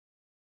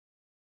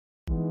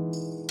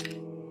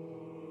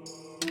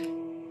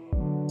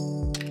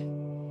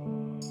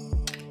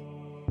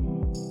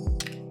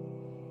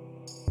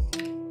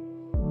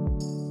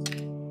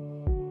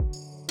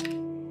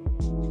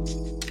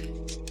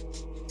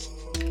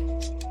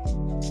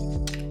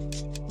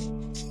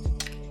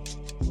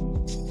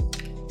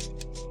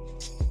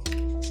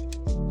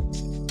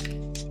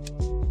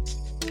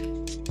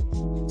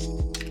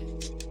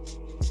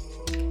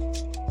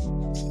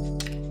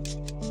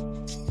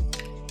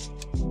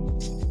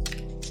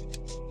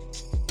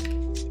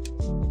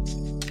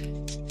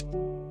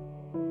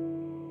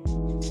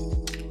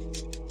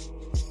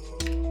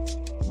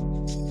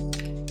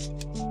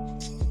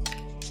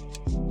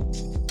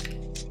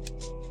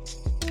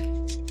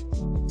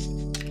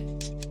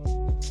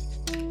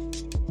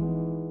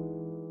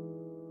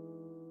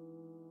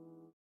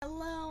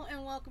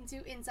welcome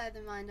to Inside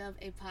the Mind of,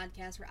 a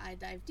podcast where I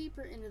dive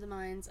deeper into the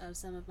minds of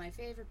some of my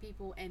favorite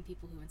people and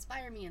people who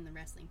inspire me in the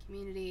wrestling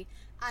community.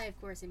 I, of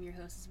course, am your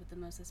hostess with the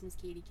mostest, Miss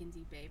Katie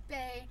Kinsey Bay.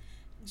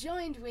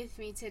 Joined with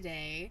me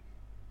today,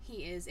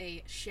 he is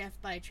a chef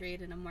by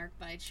trade and a mark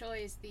by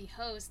choice, the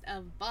host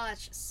of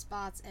Botch,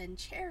 Spots, and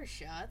Chair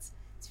Shots.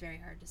 It's very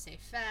hard to say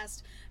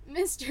fast.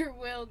 Mr.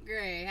 Will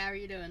Gray, how are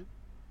you doing?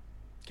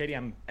 Katie,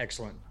 I'm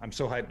excellent. I'm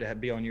so hyped to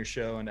be on your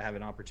show and to have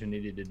an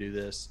opportunity to do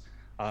this.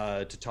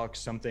 To talk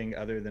something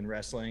other than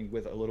wrestling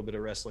with a little bit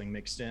of wrestling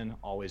mixed in,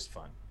 always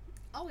fun.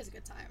 Always a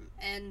good time.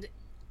 And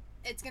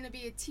it's going to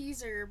be a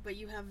teaser, but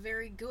you have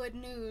very good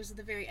news at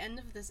the very end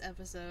of this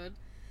episode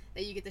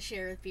that you get to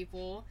share with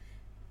people.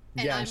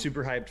 And yeah, I'm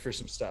super hyped for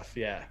some stuff,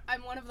 yeah.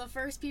 I'm one of the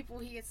first people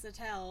he gets to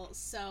tell,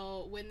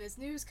 so when this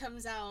news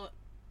comes out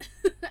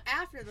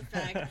after the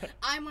fact,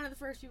 I'm one of the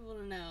first people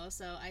to know,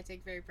 so I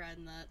take very pride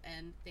in that,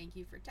 and thank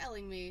you for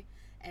telling me.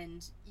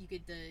 And you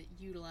get to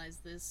utilize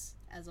this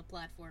as a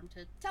platform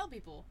to tell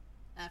people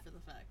after the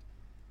fact.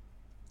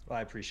 Well,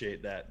 I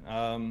appreciate that.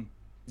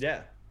 Yeah.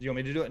 Do you want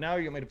me to do it now or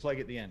you want me to plug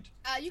at the end?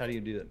 How do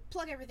you do that?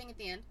 Plug everything at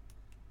the end.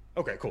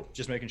 Okay, cool.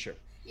 Just making sure.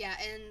 Yeah,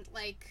 and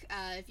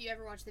if you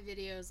ever watch the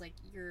videos,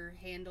 your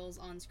handle's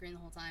on screen the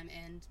whole time,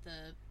 and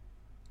the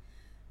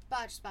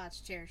Botch, Spots,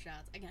 Chair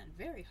Shots. Again,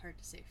 very hard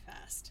to say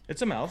fast.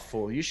 It's a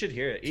mouthful. You should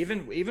hear it.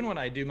 Even when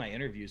I do my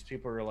interviews,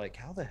 people are like,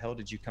 how the hell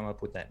did you come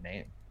up with that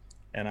name?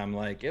 And I'm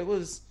like, it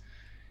was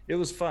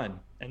fun.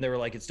 And they were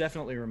like, it's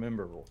definitely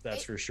rememberable.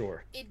 That's for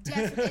sure. It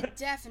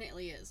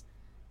definitely is.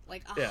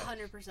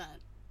 100%.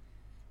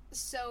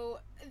 So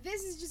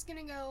this is just going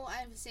to go, I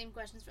have the same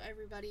questions for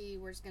everybody.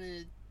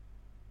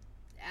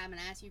 I'm going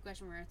to ask you a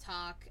question, we're going to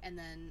talk, and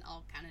then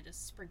I'll kind of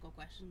just sprinkle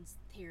questions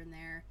here and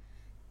there.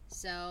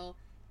 So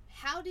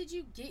how did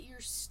you get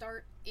your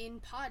start in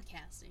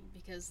podcasting?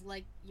 Because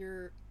like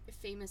your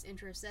famous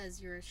intro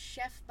says, you're a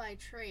chef by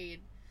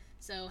trade.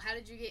 So how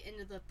did you get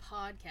into the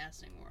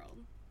podcasting world?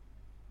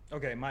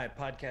 Okay, my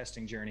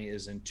podcasting journey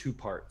is in two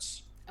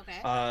parts.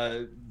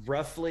 Okay.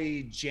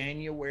 Roughly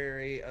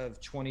January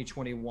of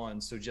 2021,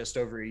 so just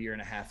over a year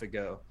and a half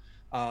ago,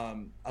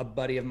 a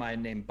buddy of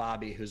mine named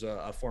Bobby, who's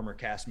a former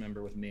cast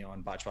member with me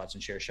on Botch, Spots,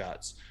 and Chair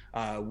Shots,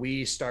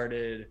 we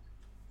started,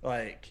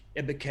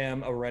 it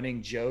became a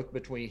running joke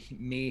between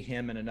me,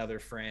 him, and another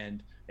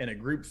friend in a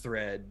group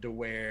thread to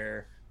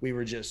where we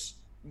were just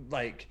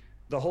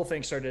the whole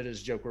thing started as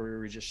a joke where we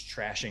were just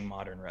trashing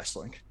modern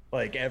wrestling,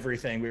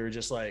 everything. We were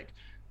just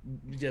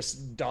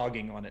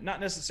dogging on it, not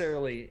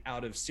necessarily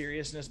out of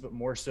seriousness, but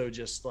more so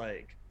just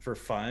for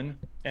fun.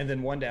 And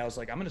then one day I was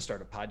like, I'm going to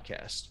start a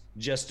podcast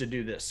just to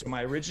do this. So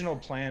my original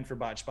plan for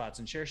Botch, Spots,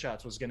 and Chair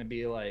Shots was going to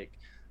be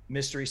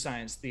Mystery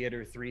Science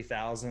Theater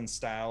 3000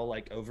 style,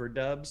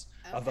 overdubs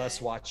of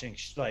us watching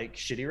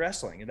shitty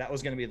wrestling. And that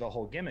was going to be the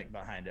whole gimmick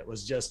behind it,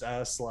 was just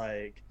us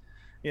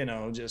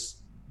just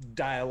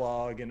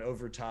dialogue and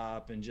over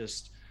top and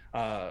just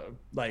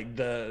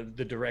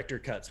the director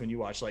cuts when you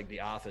watch The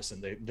Office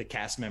and the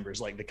cast members,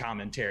 the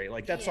commentary,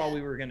 that's all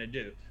we were gonna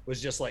do,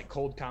 was just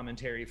cold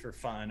commentary for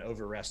fun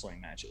over wrestling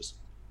matches.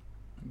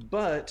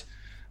 But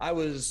I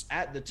was,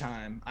 at the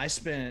time,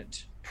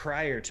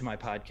 prior to my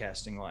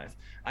podcasting life,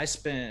 I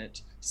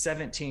spent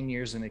 17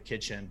 years in the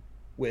kitchen,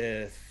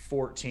 with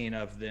 14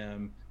 of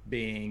them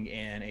being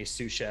in a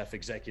sous chef,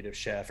 executive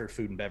chef, or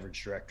food and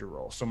beverage director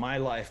role. So my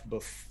life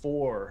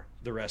before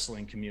the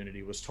wrestling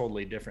community was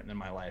totally different than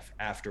my life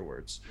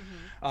afterwards.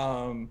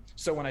 Mm-hmm.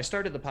 So when I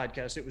started the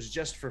podcast, it was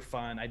just for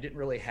fun. I didn't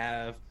really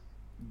have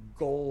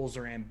goals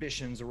or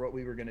ambitions or what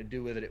we were going to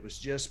do with it. It was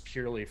just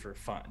purely for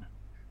fun.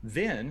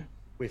 Then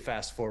we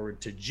fast forward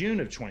to June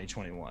of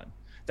 2021.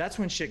 That's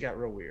when shit got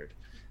real weird.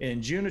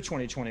 In June of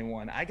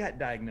 2021, I got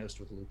diagnosed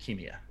with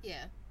leukemia.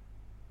 Yeah.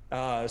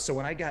 So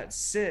when I got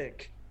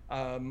sick,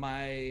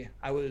 I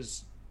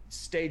was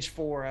stage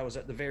 4. I was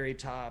at the very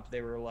top.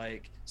 They were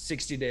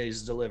 60 days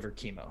to deliver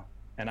chemo.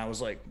 And I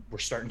was like, we're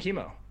starting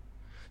chemo.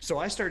 So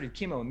I started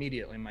chemo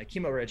immediately. My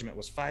chemo regimen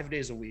was 5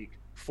 days a week,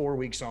 4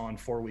 weeks on,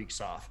 4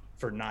 weeks off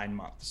for 9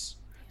 months.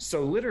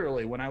 So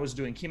literally when I was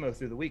doing chemo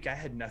through the week, I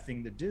had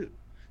nothing to do.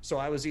 So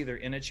I was either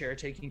in a chair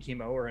taking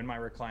chemo or in my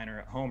recliner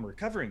at home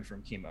recovering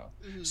from chemo.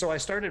 Mm-hmm. So I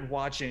started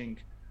watching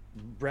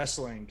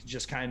wrestling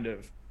just kind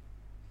of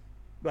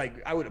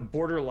I would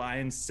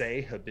borderline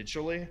say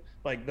habitually.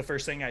 The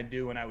first thing I'd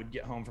do when I would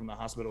get home from the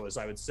hospital is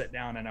I would sit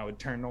down and I would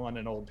turn on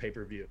an old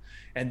pay-per-view.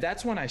 And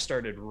that's when I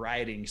started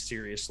writing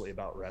seriously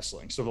about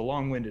wrestling. So the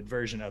long-winded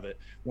version of it,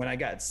 when I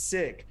got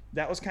sick,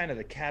 that was kind of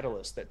the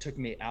catalyst that took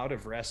me out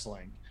of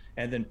wrestling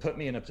and then put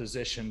me in a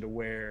position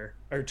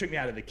took me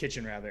out of the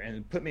kitchen rather,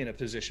 and put me in a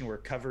position where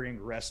covering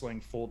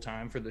wrestling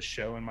full-time for the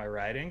show and my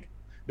writing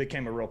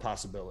became a real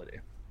possibility.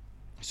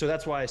 So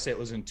that's why I say it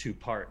was in two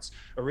parts.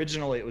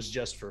 Originally, it was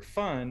just for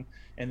fun,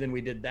 and then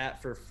we did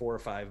that for 4 or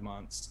 5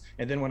 months.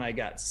 And then when I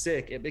got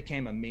sick, it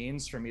became a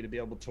means for me to be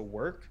able to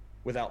work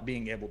without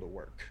being able to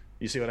work.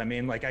 You see what I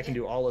mean? I can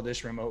do all of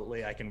this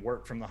remotely. I can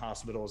work from the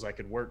hospitals. I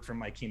could work from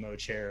my chemo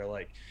chair.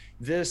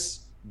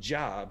 This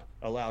job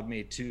allowed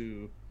me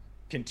to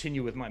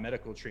continue with my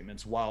medical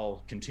treatments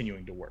while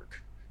continuing to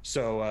work.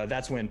 So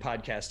that's when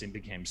podcasting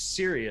became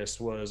serious,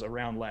 was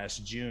around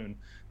last June,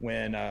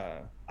 when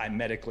I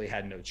medically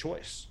had no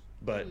choice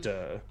but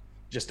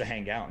just to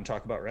hang out and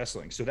talk about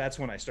wrestling. So that's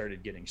when I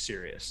started getting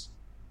serious.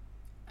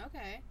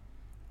 Okay.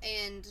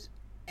 And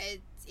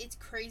it's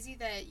crazy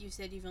that you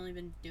said you've only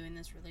been doing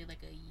this really like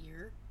a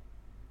year.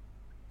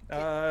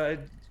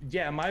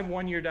 Yeah, my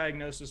 1 year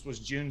diagnosis was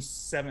June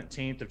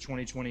 17th of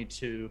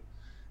 2022.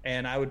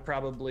 And I would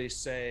probably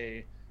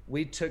say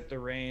we took the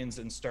reins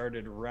and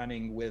started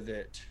running with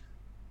it,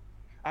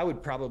 I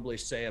would probably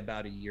say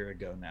about a year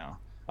ago now.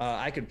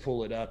 I could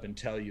pull it up and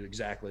tell you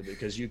exactly,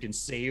 because you can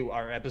see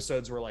our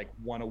episodes were like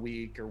one a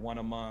week or one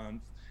a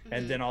month. Mm-hmm.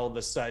 And then all of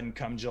a sudden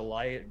come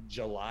July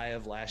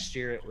of last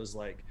year, it was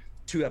like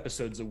 2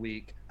 episodes a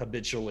week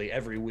habitually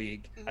every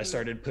week. Mm-hmm. I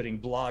started putting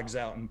blogs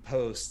out and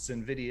posts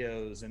and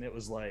videos, and it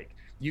was like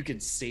you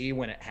could see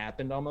when it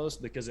happened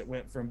almost, because it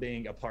went from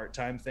being a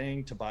part-time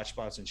thing to Botch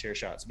Spots and Chair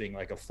Shots being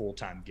like a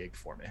full-time gig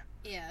for me.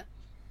 Yeah.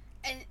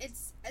 And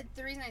it's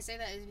the reason I say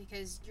that is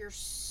because you're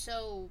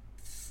so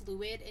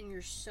fluid and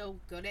you're so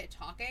good at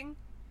talking.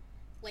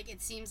 Like,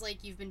 it seems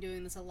like you've been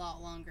doing this a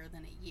lot longer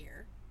than a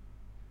year.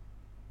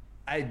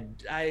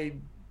 I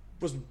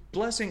was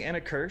blessing and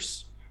a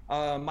curse.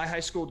 My high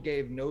school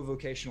gave no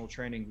vocational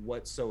training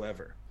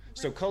whatsoever. Right.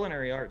 So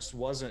culinary arts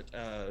wasn't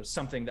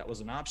something that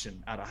was an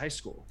option out of high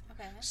school.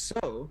 Okay.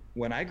 So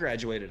when I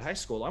graduated high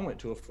school, I went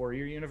to a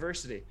 4-year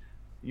university.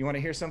 You want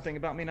to hear something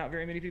about me not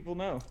very many people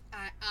know?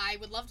 I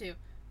would love to.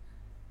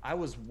 I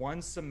was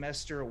 1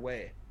 semester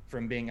away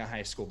from being a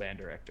high school band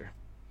director.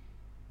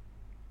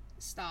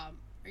 Stop.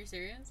 Are you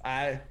serious?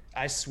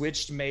 I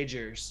switched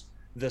majors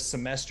the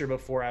semester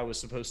before I was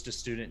supposed to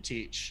student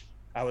teach.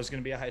 I was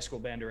going to be a high school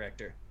band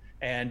director.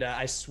 And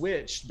I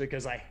switched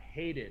because I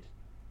hated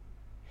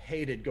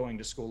going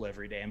to school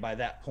every day. And by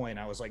that point,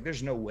 I was like,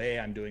 there's no way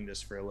I'm doing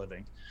this for a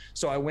living.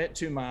 So I went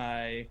to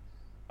my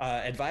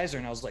advisor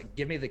and I was like,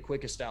 give me the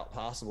quickest out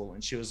possible.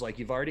 And she was like,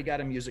 you've already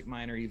got a music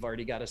minor. You've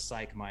already got a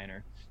psych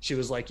minor. She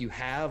was like, you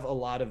have a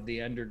lot of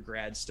the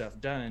undergrad stuff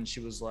done. She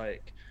was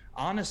like,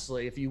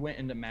 honestly, if you went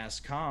into mass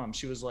comm,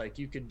 she was like,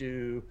 you could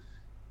do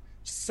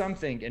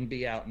something and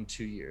be out in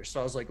 2 years. So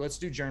I was like, let's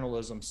do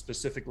journalism,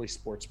 specifically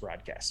sports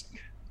broadcasting.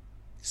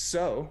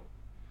 So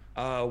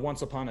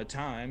once upon a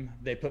time,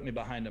 they put me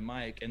behind a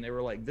mic and they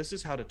were like, this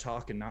is how to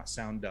talk and not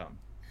sound dumb.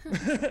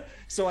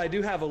 So I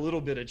do have a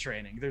little bit of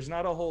training. There's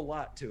not a whole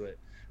lot to it.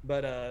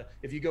 But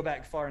if you go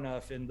back far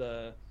enough in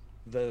the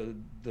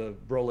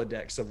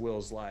Rolodex of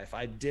Will's life,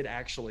 I did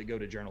actually go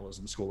to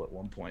journalism school at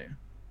one point.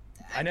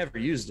 I never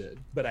used it,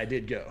 but I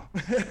did go.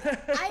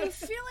 I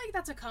feel like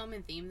that's a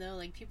common theme, though.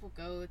 Like, people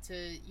go to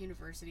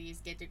universities,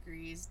 get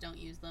degrees, don't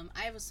use them.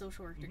 I have a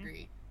social work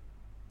degree.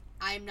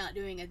 I'm not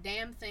doing a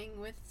damn thing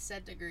with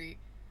said degree.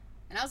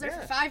 And I was there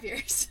for 5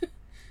 years.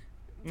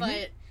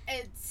 But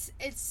it's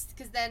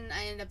because then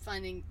I end up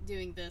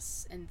doing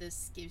this, and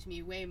this gives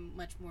me way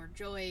much more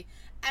joy.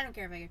 I don't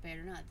care if I get paid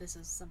or not. This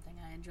is something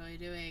I enjoy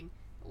doing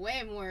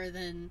way more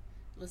than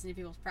listening to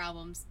people's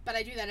problems. But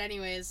I do that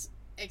anyways,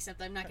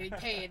 except I'm not getting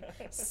paid.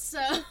 So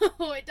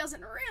it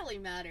doesn't really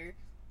matter.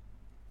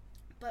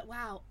 But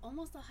wow,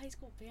 almost a high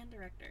school band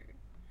director.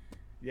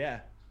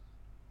 Yeah.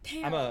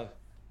 Damn. I'm a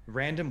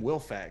random Will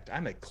fact.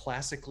 I'm a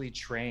classically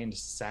trained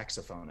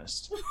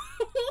saxophonist.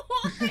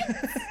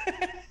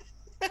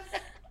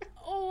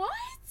 What?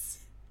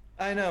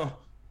 I know.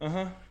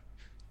 Oh,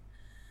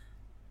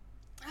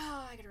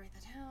 I gotta write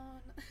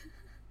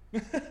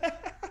that down.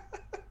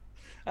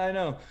 I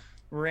know.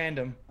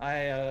 Random.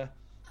 I've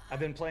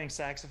been playing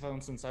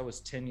saxophone since I was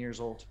 10 years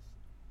old.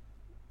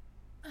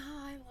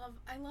 Oh,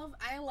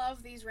 I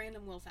love these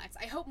random Will facts.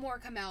 I hope more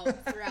come out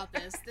throughout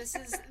this. This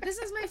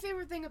is my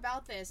favorite thing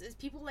about this, is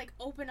people like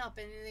open up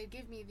and they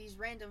give me these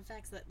random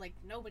facts that like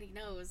nobody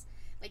knows.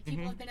 Like,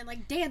 people have been in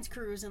like dance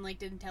crews and like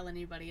didn't tell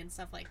anybody and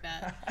stuff like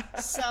that.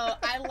 So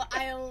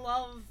I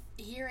love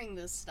hearing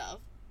this stuff.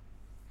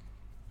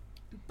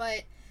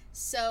 But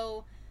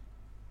so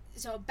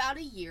about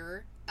a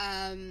year,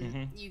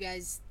 you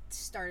guys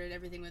started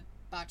everything with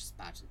Botch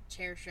Spots and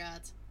Chair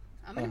Shots.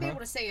 I'm gonna be able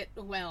to say it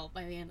well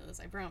by the end of this,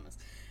 I promise.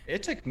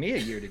 It took me a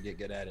year to get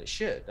good at it.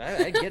 Shit,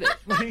 I get it.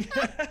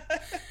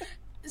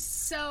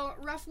 So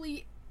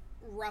roughly,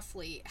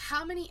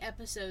 how many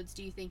episodes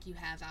do you think you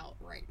have out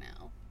right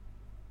now?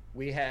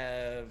 We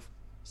have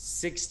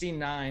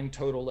 69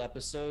 total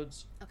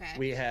episodes. Okay.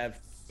 We have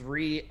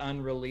 3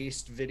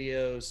 unreleased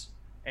videos,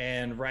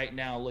 and right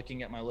now,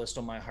 looking at my list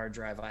on my hard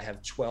drive, I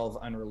have 12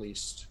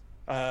 unreleased.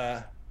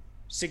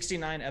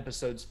 69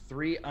 episodes,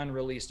 3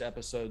 unreleased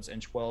episodes,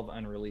 and 12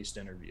 unreleased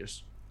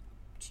interviews.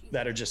 Jeez.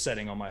 That are just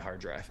sitting on my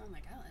hard drive. Oh my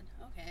god.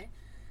 Okay.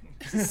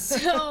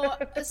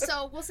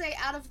 So we'll say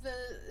out of the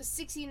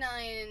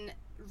 69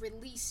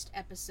 released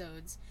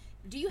episodes,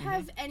 do you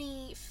have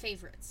any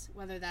favorites?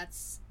 Whether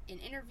that's an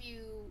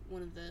interview,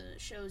 one of the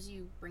shows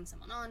you bring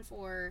someone on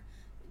for,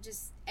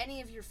 just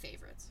any of your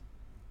favorites.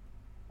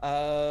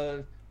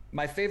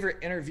 My favorite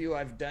interview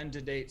I've done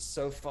to date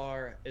so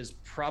far is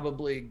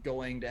probably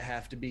going to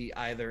have to be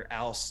either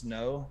Al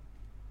Snow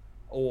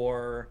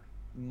or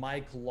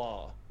Mike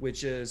Law,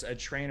 which is a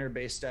trainer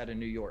based out of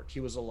New York. He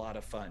was a lot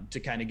of fun to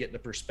kind of get the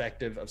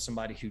perspective of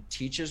somebody who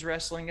teaches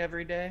wrestling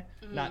every day,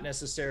 not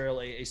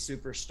necessarily a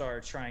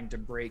superstar trying to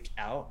break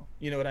out.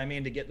 You know what I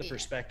mean? To get the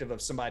perspective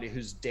of somebody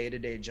whose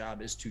day-to-day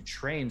job is to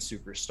train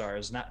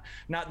superstars.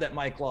 Not that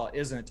Mike Law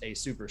isn't a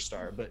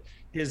superstar, but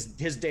his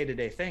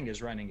day-to-day thing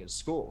is running his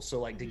school. So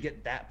like to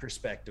get that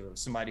perspective of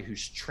somebody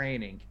who's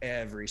training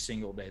every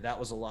single day, that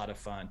was a lot of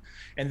fun.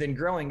 And then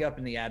growing up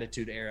in the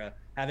Attitude Era,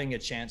 having a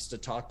chance to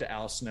talk to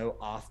Al Snow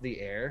off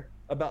the air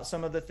about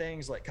some of the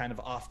things, like kind of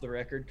off the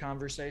record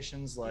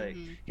conversations, like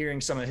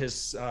hearing some of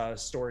his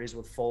stories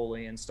with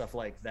Foley and stuff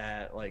like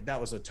that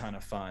was a ton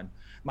of fun.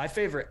 My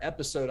favorite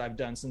episode I've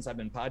done since I've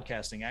been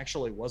podcasting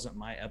actually wasn't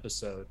my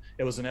episode.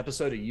 It was an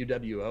episode of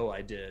UWO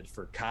I did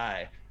for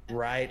Kai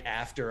right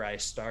after I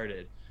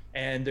started.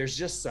 And there's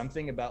just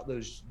something about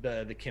those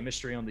the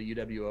chemistry on the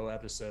UWO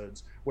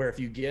episodes where if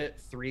you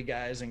get three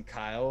guys and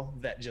Kyle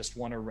that just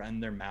want to run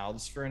their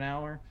mouths for an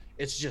hour,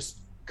 it's just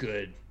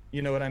good.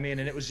 You know what I mean?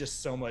 And it was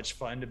just so much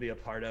fun to be a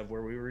part of,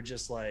 where we were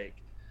just like,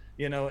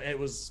 you know, it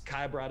was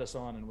Kai brought us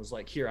on and was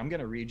like, here, I'm going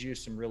to read you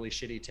some really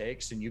shitty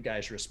takes and you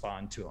guys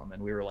respond to them.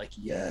 And we were like,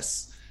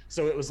 yes.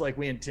 So it was like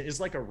it's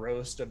like a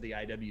roast of the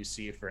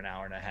IWC for an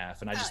hour and a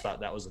half. And I just thought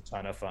that was a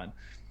ton of fun.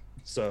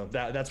 So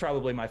that's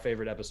probably my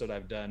favorite episode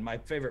I've done. My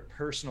favorite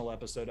personal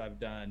episode I've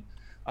done,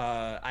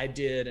 I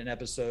did an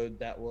episode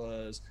that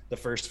was the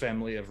first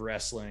family of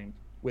wrestling,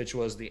 which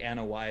was the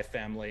Anna Y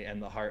family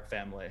and the Hart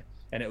family.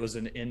 And it was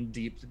an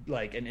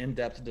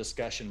in-depth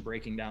discussion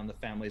breaking down the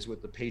families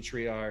with the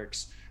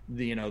patriarchs,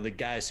 the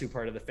guys who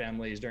part of the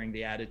families during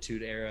the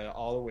Attitude Era,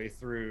 all the way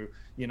through,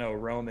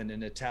 Roman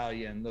and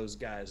Natalia and those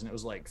guys. And it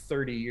was like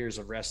 30 years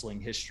of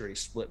wrestling history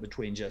split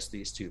between just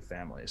these two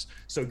families.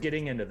 So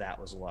getting into that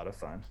was a lot of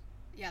fun.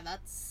 Yeah,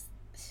 that's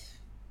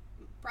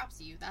props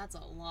to you. That's a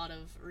lot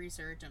of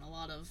research and a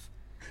lot of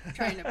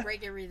trying to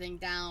break everything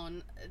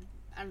down.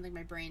 I don't think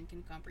my brain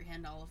can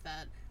comprehend all of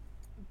that.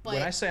 But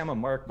when I say I'm a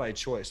mark by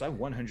choice, I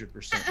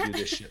 100% do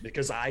this shit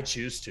because I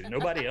choose to.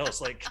 Nobody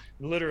else. Like,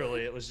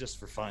 literally, it was just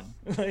for fun.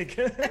 Like,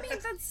 I mean,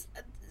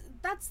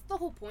 that's the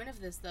whole point of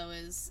this, though.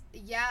 Is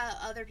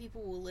other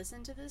people will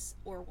listen to this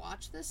or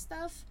watch this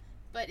stuff,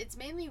 but it's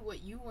mainly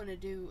what you want to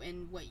do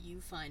and what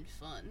you find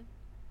fun.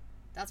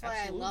 That's why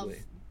Absolutely. I love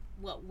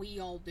what we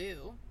all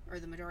do, or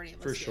the majority of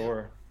us. For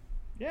sure.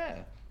 Yeah.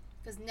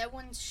 Because no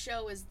one's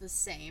show is the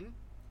same.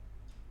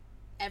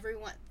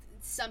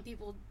 Some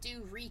people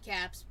do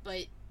recaps,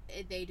 but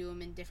they do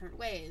them in different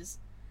ways.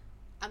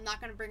 I'm not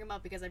going to bring him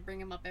up because I bring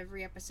him up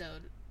every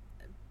episode,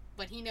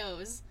 but he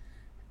knows.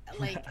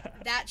 Like,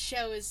 that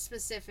show is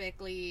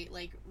specifically,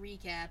 like,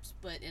 recaps,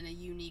 but in a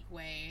unique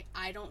way.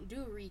 I don't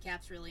do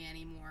recaps really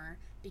anymore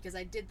because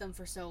I did them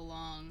for so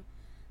long.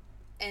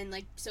 And,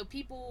 like, so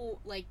people,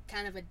 like,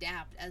 kind of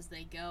adapt as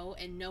they go,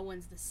 and no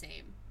one's the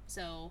same.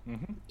 So,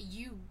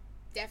 you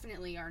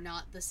definitely are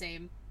not the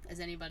same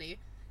as anybody.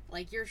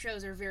 Like, your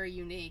shows are very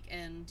unique,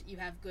 and you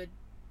have good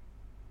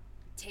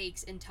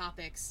takes and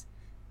topics.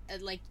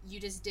 Like, you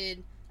just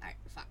did... Alright,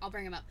 fine, I'll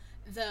bring him up.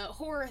 The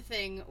horror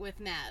thing with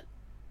Matt.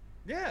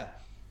 Yeah.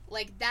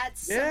 Like,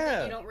 that's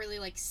something you don't really,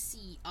 like,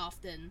 see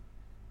often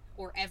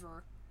or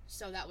ever.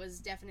 So that was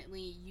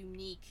definitely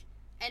unique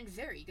and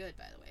very good,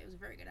 by the way. It was a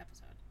very good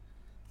episode.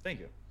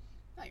 Thank you.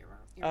 Oh, you're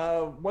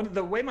wrong.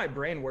 The way my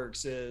brain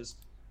works is,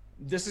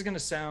 this is going to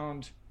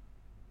sound...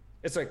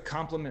 It's a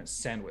compliment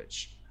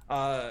sandwich.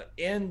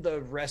 In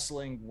the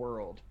wrestling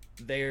world,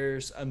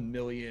 there's a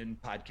million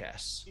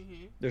podcasts.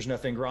 There's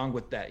nothing wrong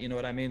with that. You know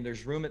what I mean?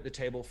 There's room at the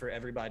table for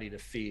everybody to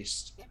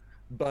feast. Yeah.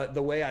 But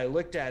the way I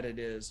looked at it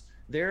is,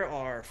 there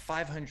are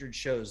 500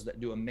 shows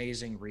that do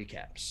amazing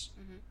recaps.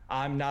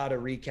 I'm not a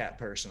recap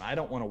person. I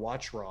don't want to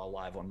watch Raw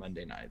live on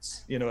Monday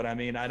nights. You know what I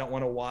mean? I don't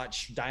want to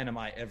watch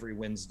Dynamite every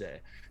Wednesday.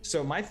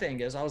 So my thing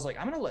is, I was like,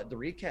 I'm going to let the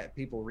recap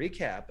people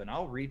recap, and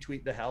I'll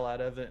retweet the hell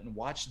out of it and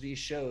watch these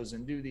shows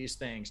and do these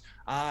things.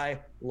 I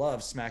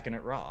love Smacking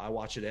It Raw. I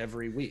watch it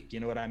every week. You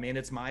know what I mean?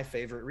 It's my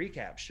favorite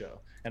recap show.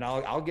 And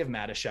I'll give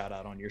Matt a shout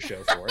out on your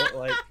show for it.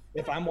 Like,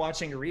 if I'm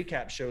watching a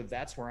recap show,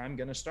 that's where I'm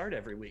going to start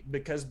every week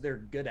because they're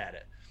good at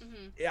it.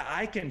 Yeah,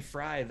 I can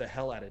fry the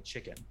hell out of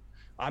chicken.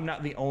 I'm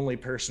not the only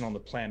person on the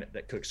planet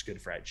that cooks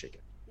good fried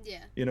chicken.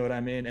 Yeah. You know what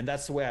I mean? And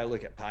that's the way I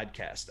look at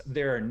podcasts.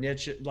 There are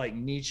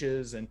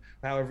niches and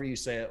however you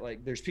say it,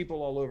 like, there's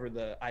people all over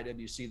the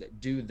IWC that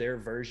do their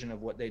version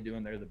of what they do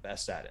and they're the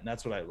best at it. And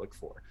that's what I look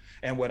for.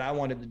 And what I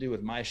wanted to do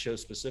with my show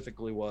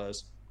specifically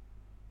was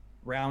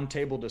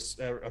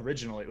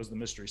originally it was the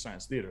Mystery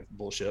Science Theater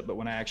bullshit, but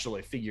when I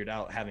actually figured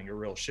out having a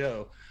real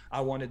show,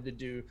 I wanted to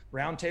do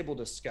roundtable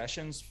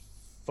discussions,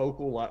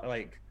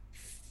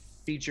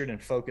 featured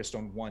and focused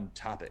on one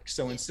topic.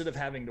 So instead of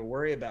having to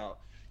worry about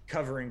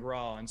covering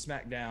Raw and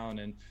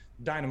SmackDown and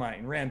Dynamite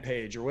and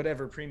Rampage or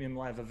whatever premium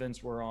live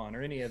events we're on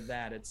or any of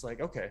that. It's like,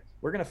 okay,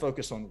 we're going to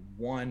focus on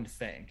one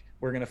thing.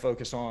 We're going to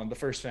focus on the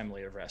first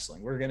family of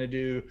wrestling. We're going to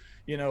do,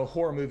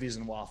 horror movies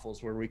and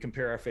waffles where we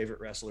compare our favorite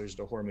wrestlers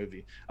to a horror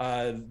movie.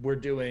 We're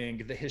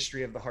doing the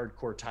history of the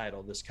hardcore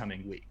title this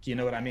coming week. You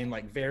know what I mean?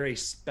 Like very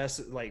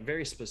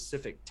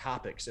specific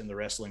topics in the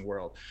wrestling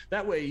world.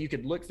 That way you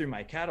could look through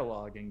my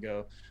catalog and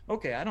go,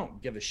 okay, I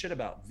don't give a shit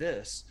about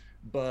this,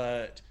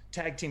 but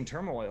Tag Team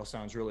Turmoil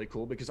sounds really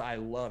cool because I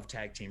love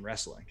tag team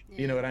wrestling.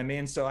 Yeah. You know what I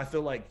mean? So I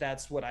feel like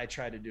that's what I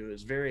try to do,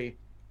 is very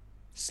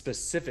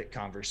specific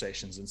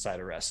conversations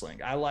inside of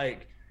wrestling. I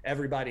like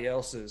everybody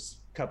else's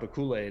cup of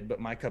Kool-Aid, but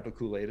my cup of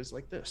Kool-Aid is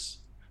like this.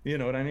 You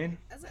know what I mean?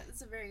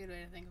 That's a very good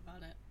way to think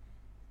about it.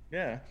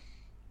 Yeah.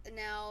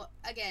 Now,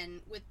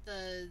 again, with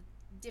the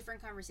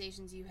different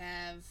conversations you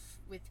have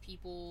with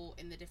people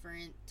and the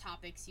different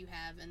topics you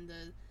have and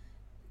the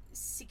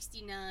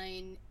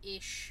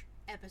 69-ish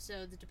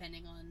episodes,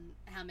 depending on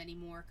how many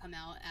more come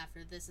out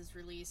after this is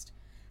released,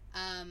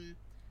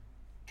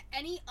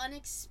 any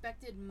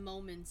unexpected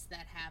moments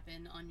that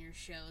happen on your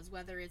shows,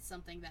 whether it's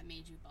something that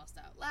made you bust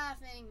out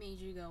laughing, made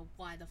you go,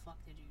 why the fuck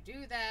did you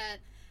do that,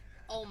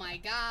 oh my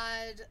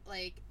god,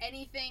 like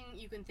anything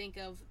you can think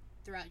of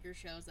throughout your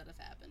shows that have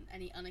happened,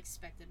 any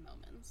unexpected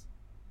moments?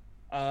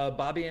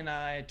 Bobby and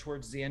I,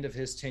 towards the end of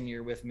his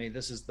tenure with me,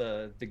 this is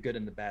the good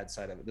and the bad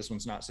side of it. This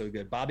one's not so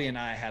good. Bobby and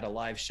I had a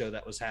live show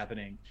that was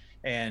happening,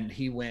 and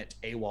he went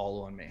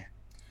AWOL on me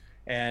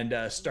and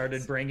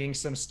started bringing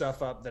some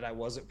stuff up that I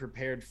wasn't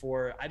prepared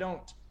for. I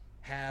don't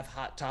have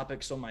hot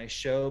topics on my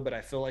show, but I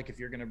feel like if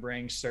you're going to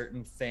bring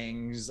certain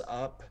things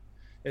up,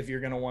 if you're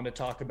going to want to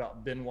talk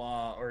about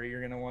Benoit, or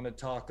you're going to want to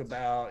talk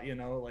about,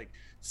 like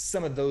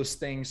some of those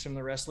things from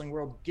the wrestling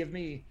world, give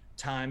me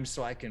time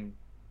so I can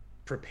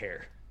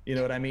prepare. You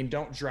know what I mean?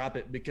 Don't drop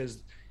it,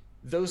 because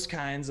those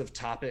kinds of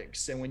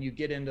topics, and when you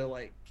get into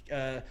like,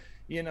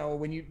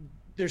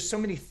 there's so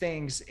many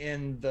things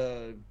in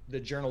the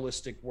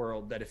journalistic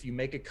world that if you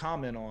make a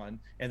comment on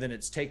and then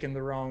it's taken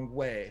the wrong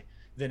way,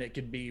 then it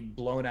could be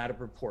blown out of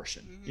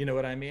proportion. Mm-hmm. You know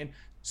what I mean?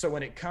 So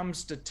when it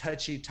comes to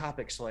touchy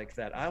topics like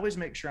that, I always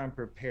make sure I'm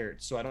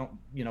prepared so I don't,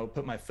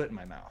 put my foot in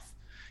my mouth.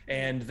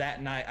 And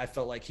that night I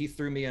felt like he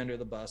threw me under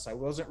the bus. I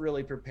wasn't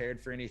really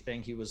prepared for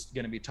anything he was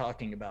going to be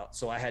talking about.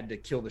 So I had to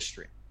kill the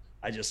stream.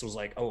 I just was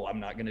like, oh, I'm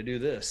not going to do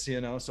this,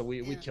 so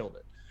we killed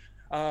it.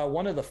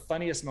 One of the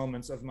funniest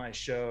moments of my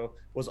show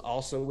was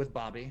also with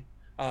Bobby.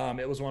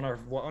 It was one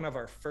of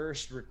our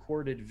first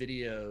recorded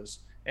videos,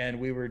 and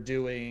we were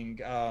doing,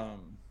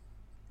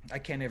 I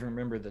can't even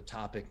remember the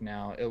topic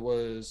now. It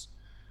was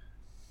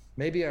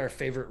maybe our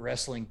favorite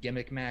wrestling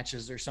gimmick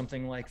matches or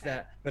something like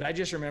that. But I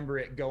just remember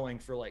it going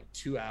for like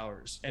 2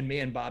 hours, and me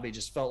and Bobby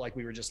just felt like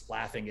we were just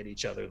laughing at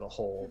each other the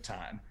whole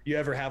time. You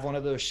ever have one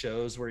of those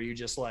shows where you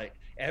just like,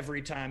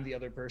 every time the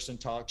other person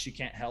talks, you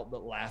can't help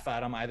but laugh at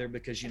them, either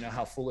because you know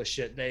how full of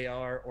shit they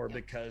are, or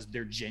because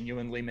they're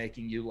genuinely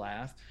making you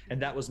laugh? And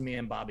that was me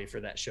and Bobby for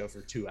that show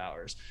for 2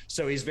 hours.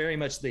 So he's very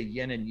much the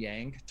yin and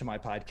yang to my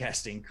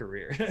podcasting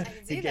career.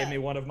 He gave me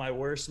one of my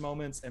worst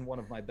moments and one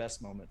of my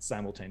best moments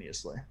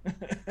simultaneously.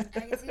 I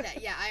can see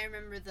that. Yeah, I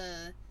remember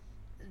the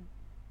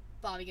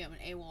Bobby going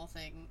AWOL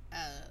thing.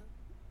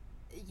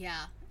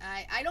 Yeah,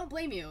 I don't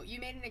blame you. You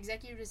made an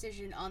executive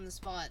decision on the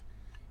spot,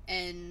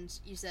 and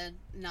you said,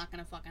 not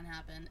gonna fucking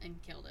happen, and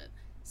killed it.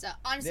 So,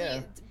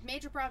 honestly,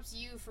 major props to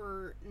you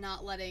for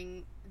not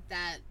letting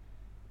that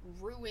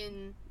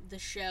ruin the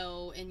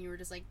show, and you were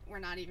just like, we're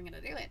not even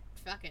gonna do it.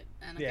 Fuck it.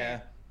 And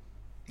okay.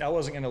 I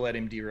wasn't going to let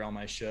him derail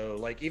my show.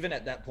 Like, even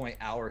at that point,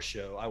 our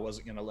show, I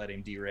wasn't going to let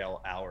him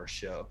derail our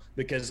show,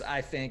 because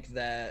I think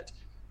that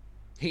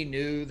he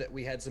knew that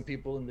we had some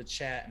people in the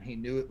chat, and he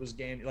knew it was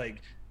game.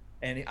 Like,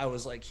 and I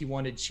was like, he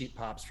wanted cheap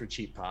pops for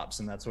cheap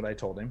pops. And that's what I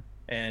told him.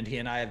 And he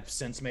and I have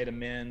since made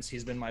amends.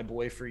 He's been my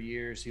boy for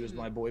years. He was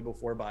my boy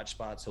before Botch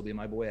Spots. He'll be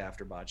my boy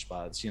after Botch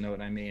Spots. You know what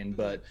I mean?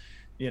 But,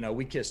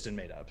 we kissed and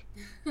made up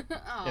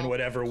in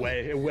whatever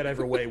way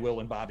Will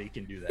and Bobby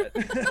can do that.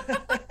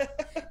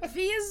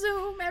 Via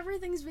Zoom,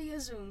 everything's via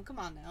Zoom. Come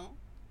on now.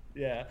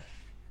 Yeah.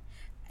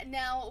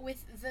 Now,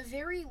 with the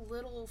very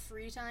little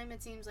free time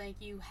it seems like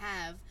you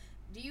have,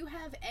 do you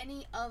have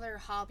any other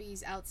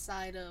hobbies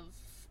outside of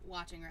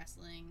watching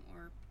wrestling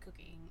or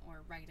cooking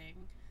or writing?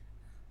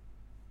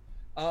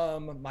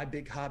 My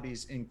big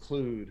hobbies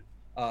include,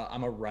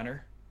 I'm a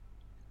runner.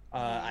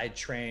 I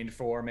trained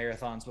for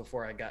marathons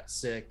before I got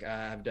sick.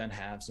 I've done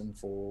halves and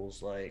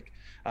fulls. Like,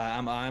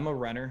 I'm a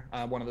runner.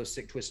 I'm one of those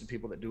sick, twisted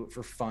people that do it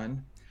for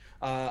fun.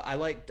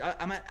 I'm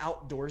an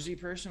outdoorsy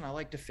person. I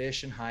like to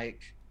fish and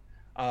hike.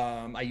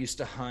 I used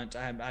to hunt.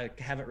 I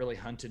haven't really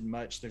hunted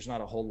much. There's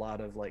not a whole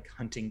lot of like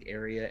hunting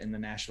area in the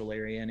Nashville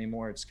area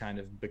anymore. It's kind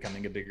of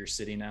becoming a bigger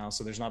city now,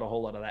 so there's not a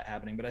whole lot of that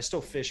happening, but I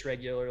still fish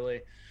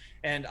regularly.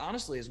 And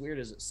honestly, as weird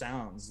as it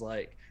sounds,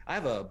 like, I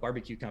have a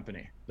barbecue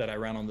company that I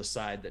run on the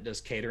side that does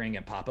catering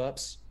and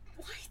pop-ups.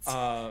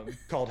 What?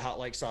 Called Hot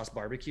Like Sauce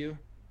Barbecue.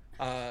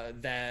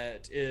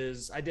 that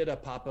is, I did a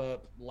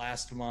pop-up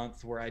last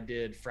month where I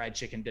did fried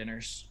chicken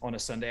dinners on a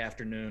Sunday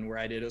afternoon where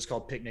it was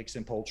called Picnics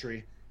and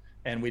Poultry.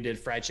 And we did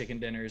fried chicken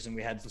dinners and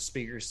we had the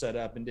speakers set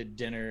up and did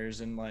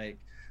dinners and like,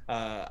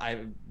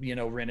 I,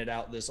 rented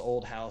out this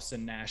old house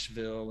in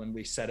Nashville and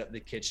we set up the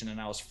kitchen and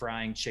I was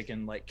frying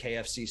chicken like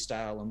KFC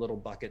style in little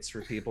buckets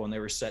for people. And they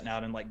were setting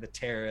out in like the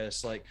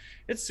terrace. Like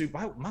it's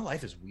super, my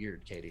life is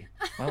weird, Katie.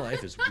 My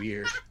life is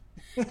weird.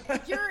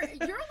 Your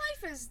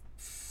life is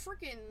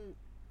freaking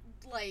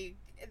like,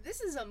 this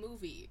is a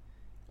movie.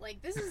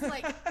 Like this is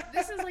like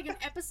an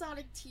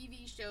episodic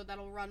TV show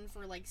that'll run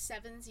for like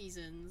 7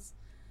 seasons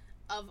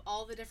of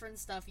all the different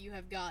stuff you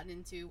have gotten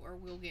into or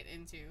will get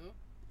into.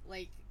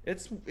 Like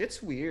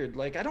it's weird.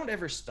 Like I don't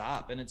ever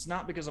stop, and it's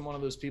not because I'm one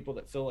of those people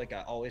that feel like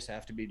I always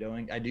have to be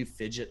doing. I do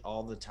fidget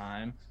all the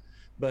time,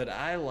 but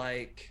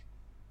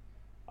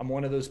I'm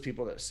one of those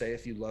people that say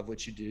if you love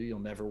what you do, you'll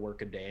never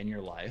work a day in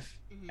your life.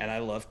 Mm-hmm. And I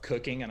love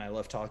cooking and I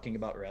love talking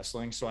about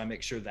wrestling, so I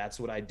make sure that's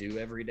what I do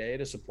every day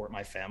to support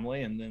my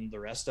family, and then the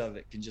rest of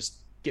it can just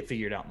get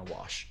figured out in the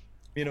wash.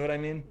 You know what I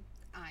mean?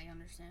 I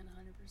understand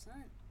 100%.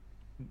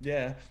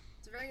 Yeah.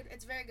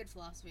 It's a very good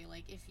philosophy.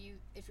 Like if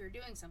you're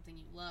doing something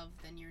you love,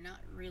 then you're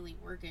not really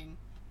working.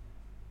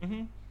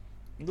 Mm-hmm.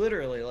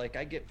 Literally, like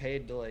I get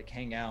paid to like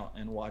hang out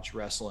and watch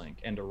wrestling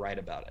and to write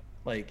about it.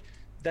 Like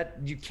that,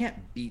 you can't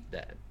beat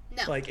that.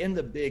 No. Like in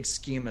the big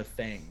scheme of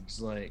things,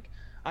 like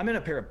I'm in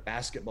a pair of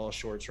basketball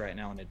shorts right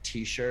now and a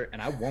t-shirt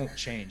and I won't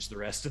change the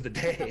rest of the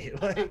day.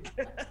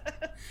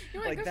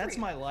 Like that's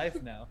my life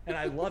now. And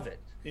I love it.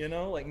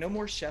 Like no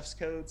more chef's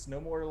coats,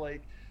 no more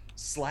like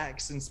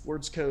slacks and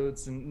sports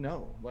coats, and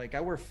no, like I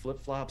wear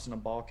flip-flops and a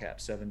ball cap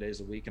 7 days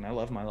a week and I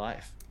love my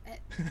life.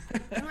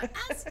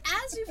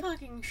 As you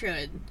fucking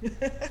should.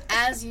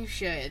 As you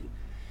should.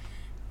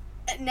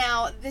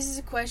 Now, this is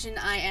a question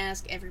I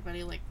ask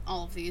everybody, like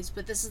all of these,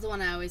 but this is the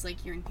one I always like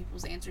hearing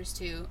people's answers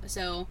to.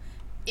 So,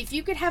 if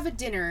you could have a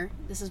dinner,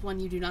 this is one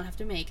you do not have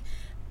to make,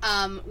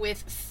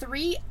 with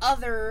 3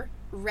 other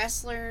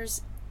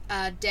wrestlers,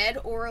 dead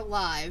or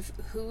alive,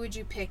 who would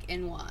you pick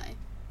and why?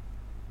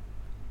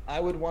 I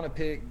would want to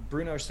pick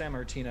Bruno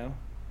Sammartino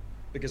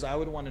because I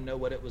would want to know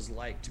what it was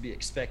like to be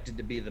expected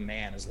to be the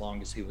man as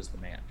long as he was the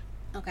man.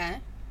 Okay.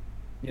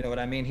 You know what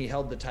I mean? He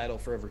held the title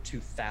for over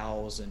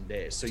 2,000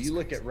 days. So you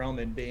look at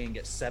Roman being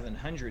at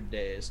 700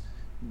 days,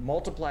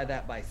 multiply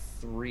that by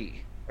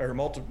 3,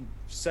 or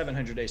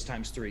 700 days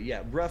times 3.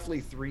 Yeah,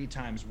 roughly 3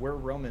 times where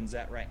Roman's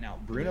at right now.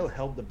 Bruno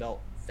held the belt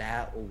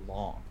that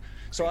long.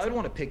 So I would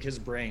want to pick his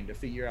brain to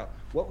figure out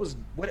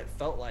what it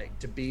felt like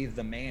to be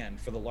the man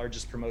for the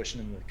largest promotion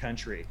in the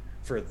country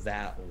for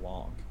that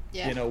long.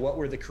 Yeah. What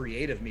were the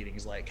creative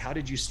meetings like? How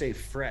did you stay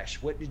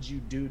fresh? What did you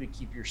do to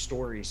keep your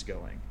stories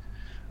going?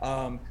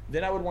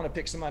 Then I would want to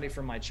pick somebody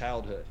from my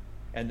childhood,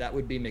 and that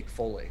would be Mick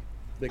Foley.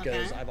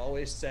 Because I've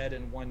always said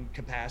in one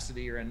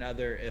capacity or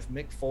another, if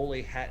Mick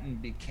Foley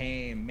hadn't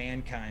became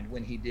Mankind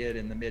when he did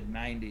in the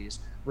mid-90s,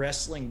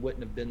 wrestling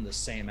wouldn't have been the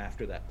same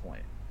after that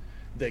point.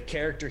 The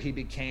character he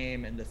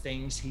became and the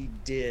things he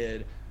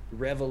did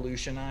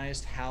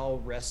revolutionized how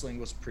wrestling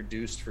was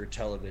produced for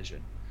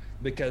television.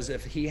 Because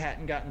if he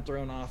hadn't gotten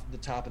thrown off the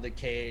top of the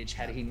cage,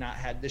 had he not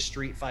had the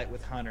street fight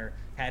with Hunter,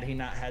 had he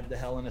not had the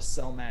Hell in a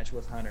Cell match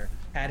with Hunter,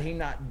 had he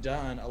not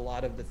done a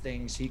lot of the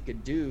things he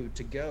could do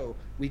to go,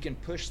 we can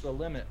push the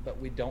limit, but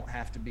we don't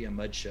have to be a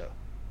mud show.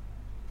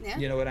 Yeah.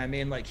 You know what I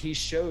mean? Like he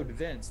showed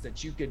Vince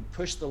that you could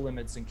push the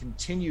limits and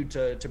continue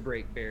to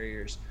break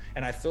barriers.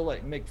 And I feel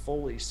like Mick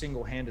Foley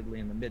single-handedly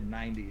in the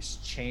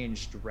mid-90s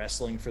changed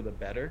wrestling for the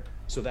better.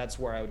 So that's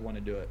where I would want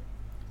to do it.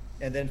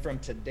 And then from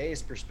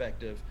today's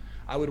perspective,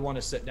 I would want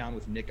to sit down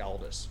with Nick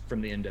Aldis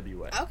from the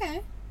NWA. Okay.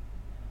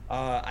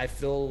 I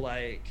feel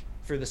like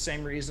for the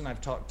same reason I've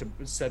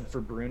said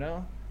for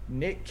Bruno,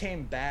 Nick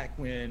came back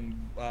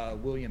when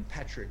William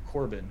Patrick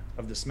Corbin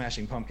of the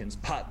Smashing Pumpkins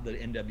bought the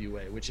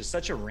NWA, which is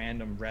such a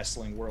random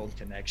wrestling world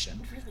connection.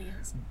 It really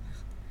is.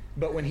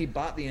 But when he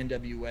bought the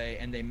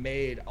NWA and they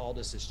made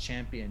Aldis as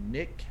champion,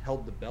 Nick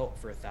held the belt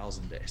for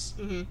 1,000 days.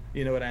 Mm-hmm.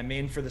 You know what I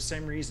mean? For the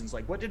same reasons.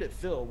 Like, what did it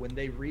feel when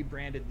they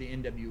rebranded the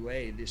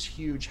NWA, this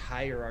huge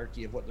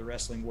hierarchy of what the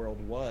wrestling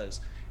world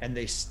was, and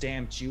they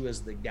stamped you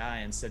as the guy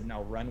and said,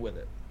 now run with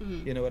it?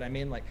 Mm-hmm. You know what I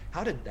mean? Like,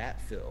 how did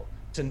that feel?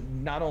 To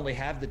not only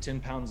have the 10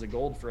 pounds of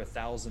gold for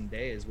 1,000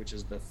 days, which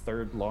is the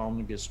 3rd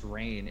longest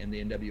reign in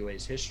the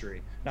NWA's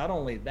history. Not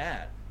only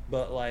that,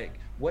 but like,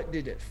 what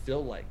did it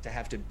feel like to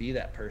have to be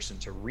that person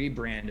to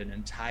rebrand an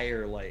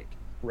entire like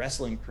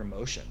wrestling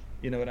promotion?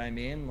 You know what I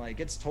mean? Like,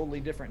 it's totally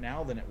different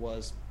now than it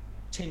was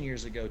 10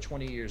 years ago,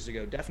 20 years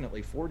ago,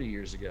 definitely 40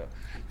 years ago.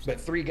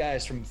 But 3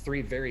 guys from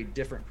 3 very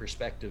different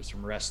perspectives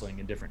from wrestling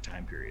in different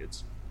time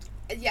periods.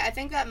 Yeah, I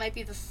think that might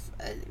be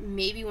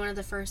maybe one of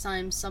the first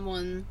times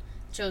someone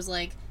chose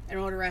like an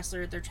older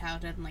wrestler at their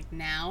childhood and like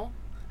now.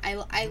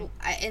 I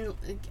and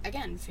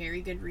again,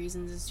 very good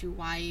reasons as to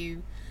why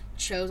you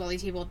chose all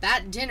these people.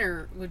 That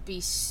dinner would be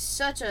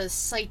such a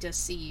sight to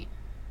see.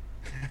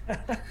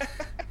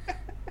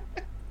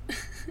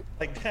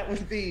 Like, that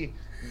would be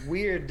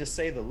weird to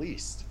say the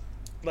least.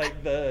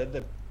 Like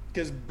the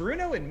because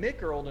Bruno and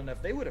Mick are old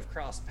enough, they would have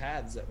crossed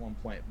paths at one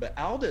point. But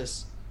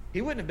Aldis,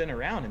 he wouldn't have been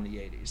around in the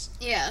 80s.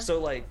 Yeah. So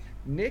like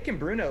Mick and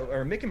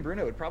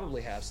Bruno would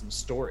probably have some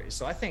stories.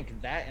 So I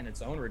think that in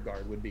its own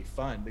regard would be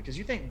fun, because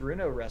you think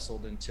Bruno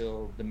wrestled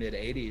until the mid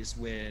 80s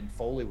when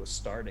Foley was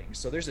starting.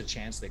 So there's a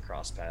chance they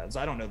crossed paths.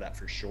 I don't know that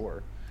for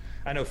sure.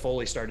 I know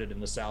Foley started in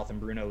the South and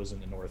Bruno was in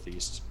the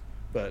Northeast,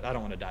 but I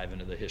don't want to dive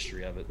into the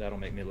history of it. That'll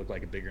make me look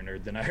like a bigger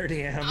nerd than I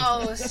already am.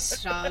 Oh,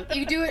 stop.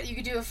 You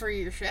could do it for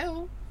your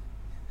show.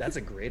 That's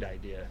a great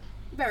idea.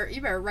 You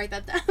better write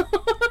that down.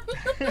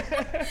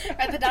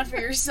 Write that down for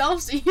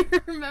yourself so you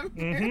remember.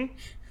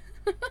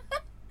 Mm-hmm.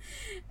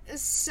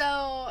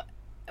 So,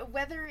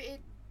 whether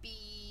it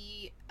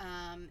be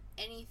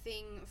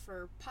anything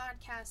for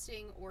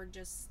podcasting or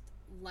just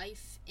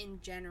life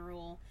in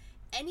general,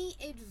 any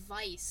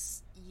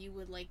advice you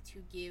would like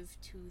to give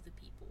to the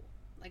people?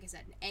 Like I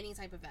said, any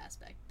type of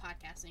aspect,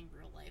 podcasting,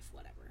 real life,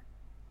 whatever.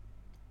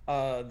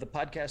 The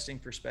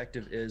podcasting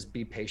perspective is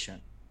be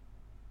patient.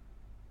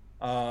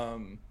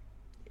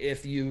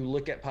 If you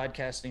look at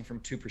podcasting from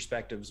two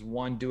perspectives,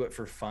 one, do it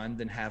for fun,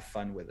 then have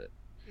fun with it.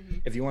 Mm-hmm.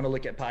 If you want to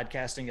look at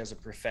podcasting as a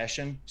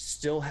profession,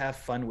 still have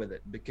fun with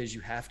it, because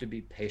you have to be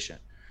patient.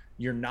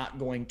 You're not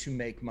going to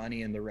make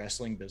money in the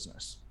wrestling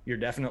business. You're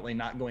definitely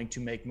not going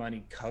to make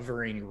money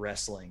covering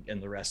wrestling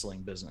in the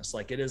wrestling business.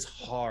 Like, it is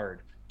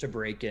hard to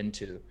break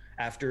into.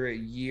 After a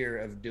year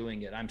of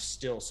doing it,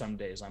 some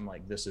days I'm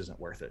like, this isn't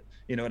worth it.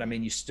 You know what I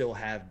mean? You still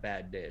have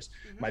bad days.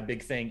 Mm-hmm. My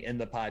big thing in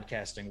the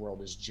podcasting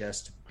world is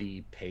just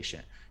be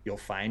patient. You'll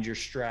find your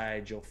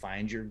stride. You'll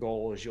find your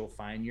goals. You'll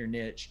find your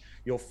niche.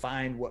 You'll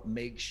find what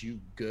makes you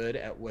good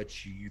at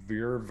what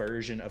your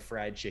version of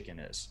fried chicken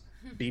is.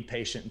 Be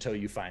patient until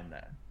you find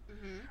that.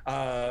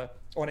 Mm-hmm.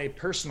 On a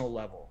personal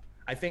level,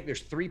 I think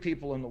there's 3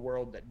 people in the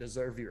world that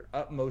deserve your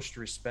utmost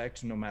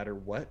respect no matter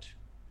what.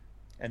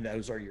 And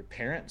those are your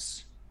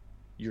parents,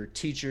 your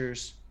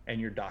teachers, and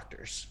your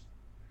doctors.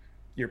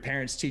 Your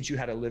parents teach you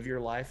how to live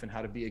your life and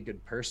how to be a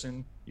good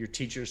person. Your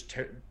teachers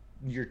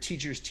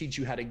teach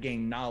you how to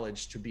gain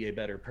knowledge to be a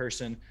better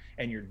person.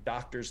 And your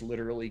doctors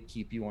literally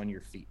keep you on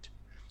your feet.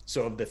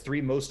 So of the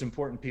 3 most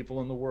important people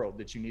in the world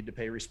that you need to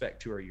pay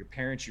respect to are your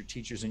parents, your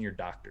teachers, and your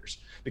doctors.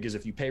 Because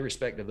if you pay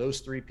respect to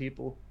those 3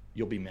 people,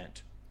 you'll be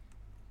meant.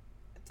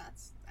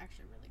 That's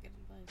actually really good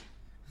advice.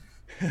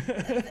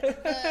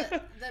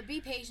 the be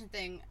patient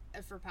thing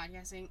for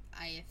podcasting,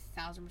 I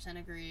 1,000%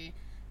 agree.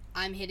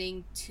 I'm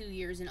hitting 2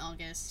 years in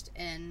August,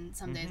 and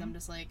some days I'm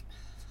just like, oh,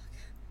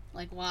 fuck.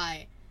 Like,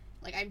 why?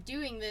 Like, I'm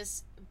doing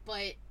this,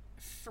 but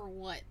for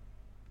what?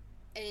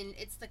 And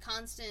it's the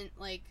constant,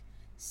 like,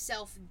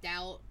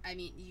 self-doubt. I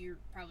mean, you're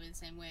probably the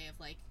same way of,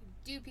 like,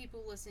 do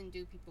people listen?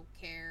 Do people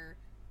care?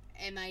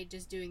 Am I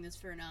just doing this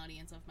for an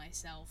audience of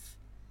myself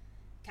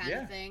kind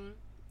of thing?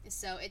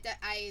 So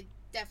I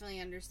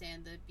definitely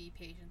understand the be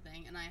patient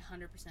thing, and I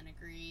 100%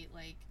 agree.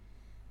 Like,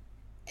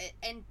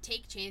 and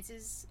take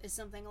chances is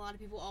something a lot of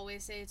people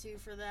always say too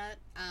for that.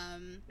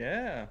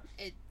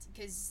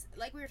 Because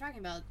like we were talking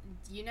about,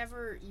 you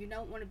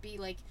don't want to be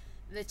like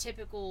the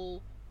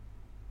typical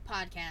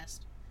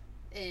podcast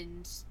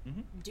and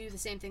do the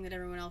same thing that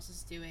everyone else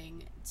is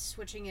doing.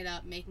 Switching it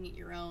up, making it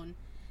your own,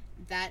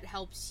 that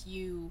helps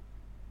you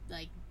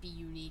like be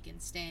unique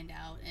and stand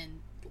out and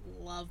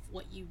love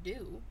what you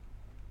do.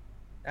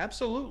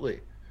 Absolutely.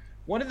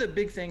 One of the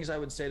big things I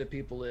would say to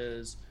people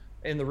is,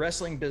 in the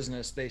wrestling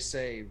business, they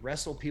say,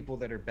 wrestle people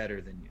that are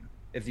better than you.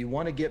 If you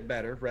want to get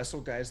better,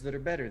 wrestle guys that are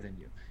better than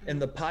you. In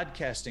the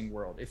podcasting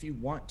world, if you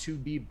want to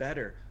be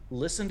better,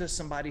 listen to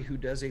somebody who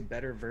does a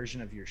better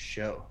version of your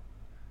show.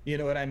 You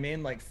know what I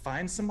mean? Like,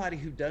 find somebody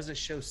who does a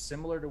show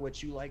similar to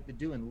what you like to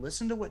do and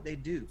listen to what they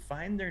do.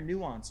 Find their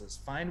nuances,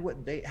 find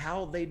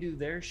how they do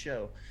their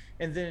show,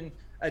 and then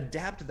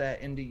adapt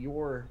that into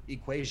your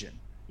equation.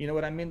 You know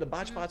what I mean? The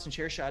Botch Bots and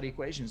Chair Shot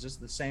equations is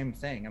the same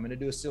thing. I'm going to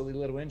do a silly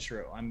little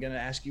intro. I'm going to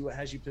ask you what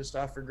has you pissed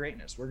off for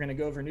greatness. We're going to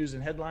go over news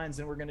and headlines,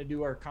 and we're going to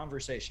do our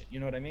conversation. You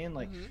know what I mean?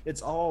 Like,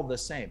 it's all the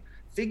same.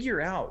 Figure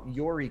out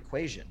your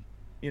equation.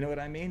 You know what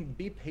I mean?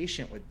 Be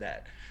patient with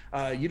that.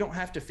 You don't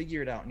have to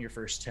figure it out in your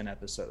first 10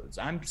 episodes.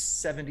 I'm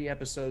 70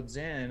 episodes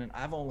in, and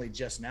I've only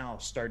just now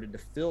started to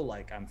feel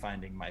like I'm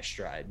finding my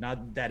stride.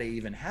 Not that I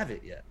even have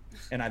it yet.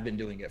 And I've been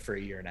doing it for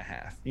 1.5 years.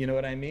 You know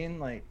what I mean?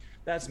 Like,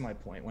 that's my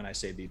point when I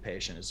say be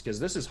patient, is because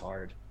this is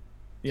hard.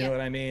 You know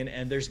what I mean?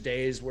 And there's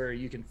days where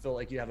you can feel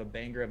like you have a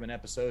banger of an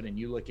episode, and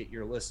you look at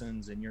your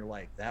listens and you're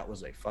like, that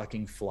was a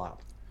fucking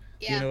flop.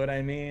 You know what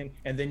I mean?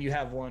 And then you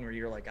have one where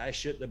you're like, I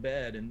shit the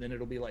bed, and then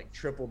it'll be like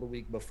triple the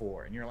week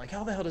before. And you're like,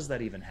 how the hell does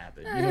that even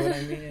happen? You know what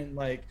I mean?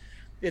 Like,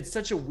 it's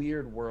such a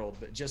weird world,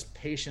 but just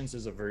patience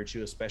is a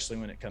virtue, especially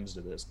when it comes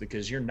to this,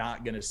 because you're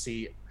not going to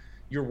see,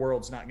 your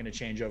world's not going to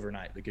change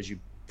overnight because you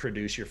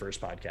produce your first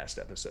podcast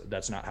episode.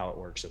 That's not how it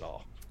works at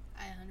all.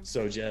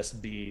 So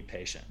just be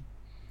patient.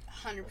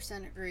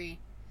 100% agree.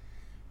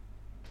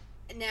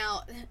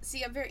 Now,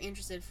 see, I'm very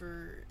interested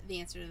for the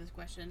answer to this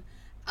question.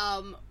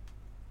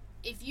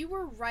 If you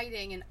were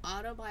writing an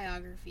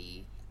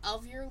autobiography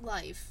of your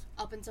life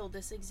up until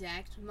this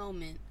exact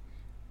moment,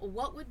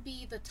 what would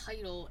be the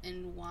title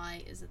and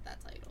why is it that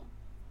title?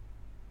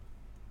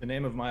 The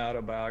name of my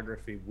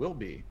autobiography will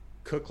be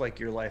Cook Like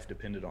Your Life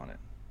Depended on It.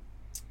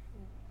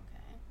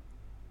 Okay.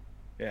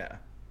 Yeah.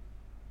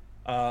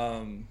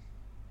 Um,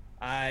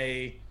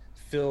 I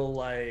feel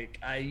like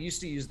I used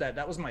to use that.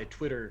 That was my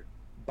Twitter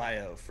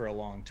bio for a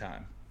long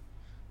time,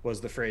 was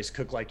the phrase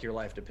cook like your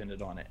life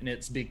depended on it. And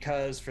it's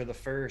because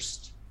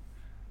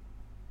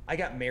I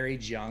got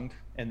married young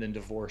and then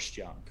divorced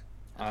young.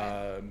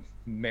 Okay.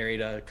 Married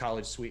a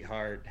college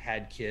sweetheart,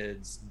 had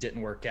kids,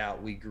 didn't work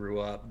out. We grew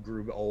up,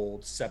 grew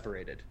old,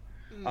 separated.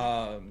 Mm.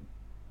 Um,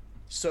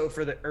 so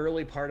for the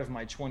early part of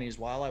my 20s,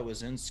 while I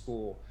was in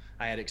school,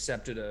 I had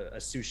accepted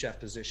a sous chef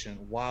position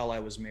while I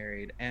was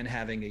married and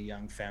having a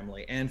young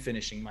family and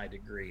finishing my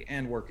degree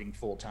and working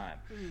full time.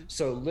 Mm.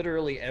 So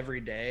literally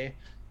every day,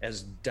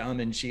 as dumb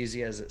and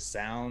cheesy as it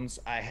sounds,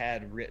 I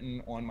had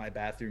written on my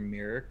bathroom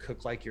mirror,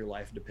 cook like your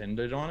life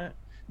depended on it.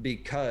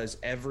 Because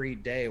every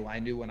day I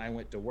knew when I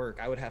went to work,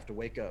 I would have to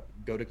wake up,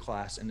 go to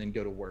class, and then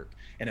go to work.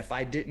 And if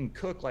I didn't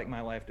cook like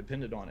my life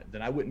depended on it,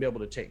 then I wouldn't be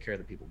able to take care of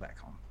the people back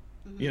home.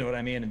 You know what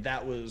I mean? And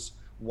that was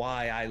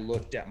why I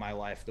looked at my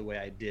life the way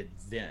I did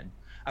then.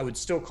 I would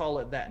still call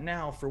it that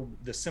now for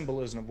the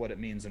symbolism of what it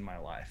means in my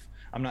life.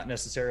 I'm not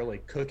necessarily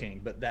cooking,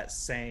 but that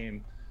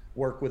same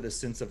work with a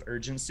sense of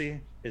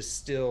urgency is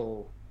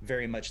still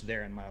very much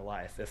there in my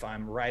life. If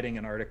I'm writing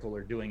an article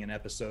or doing an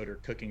episode or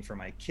cooking for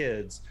my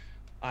kids,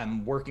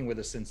 I'm working with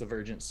a sense of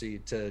urgency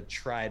to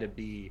try to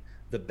be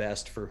the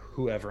best for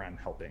whoever I'm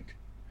helping.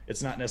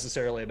 It's not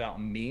necessarily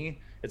about me.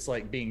 It's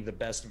like being the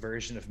best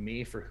version of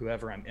me for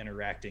whoever I'm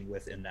interacting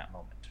with in that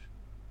moment.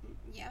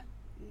 Yeah,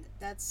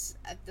 that's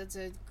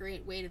a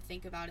great way to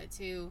think about it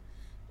too.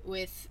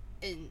 With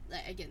and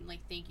again, like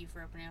thank you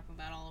for opening up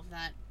about all of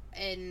that.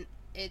 And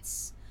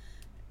it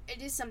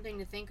is something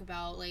to think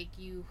about. Like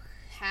you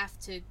have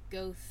to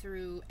go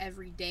through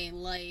everyday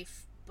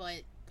life,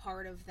 but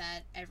part of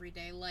that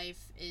everyday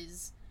life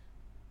is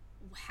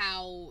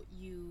how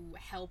you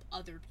help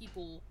other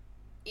people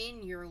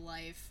in your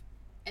life,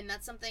 and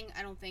that's something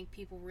I don't think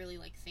people really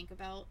like think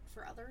about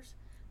for others,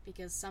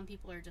 because some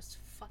people are just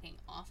fucking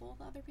awful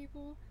with other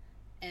people,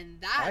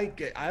 and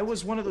that I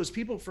was one of those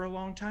people for a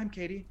long time,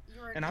 Katie.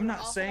 And you're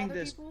awful with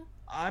other people.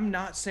 I'm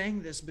not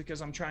saying this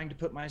because I'm trying to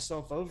put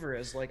myself over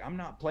as like I'm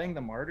not playing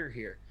the martyr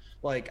here.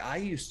 Like I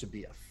used to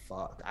be a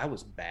fuck. I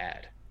was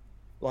bad.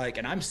 Like,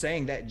 and I'm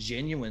saying that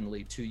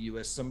genuinely to you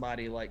as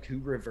somebody like who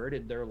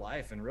reverted their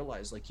life and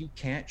realized like you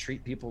can't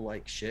treat people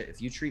like shit.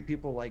 If you treat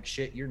people like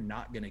shit, you're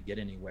not going to get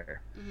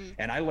anywhere. Mm-hmm.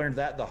 And I learned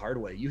that the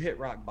hard way. You hit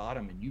rock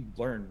bottom and you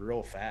learn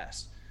real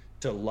fast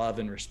to love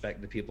and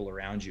respect the people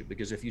around you,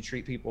 because if you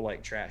treat people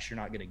like trash, you're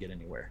not going to get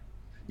anywhere.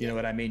 You know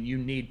what I mean? You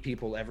need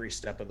people every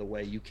step of the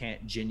way. You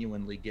can't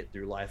genuinely get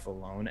through life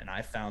alone. And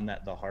I found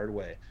that the hard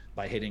way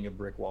by hitting a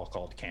brick wall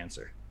called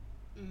cancer.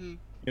 Mm-hmm.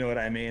 You know what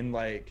I mean?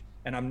 Like,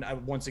 and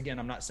once again,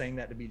 I'm not saying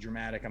that to be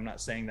dramatic. I'm not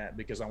saying that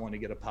because I want to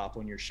get a pop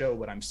on your show.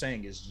 What I'm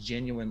saying is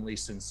genuinely,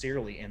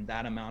 sincerely, in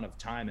that amount of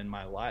time in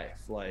my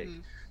life, like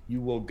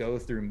you will go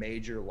through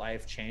major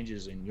life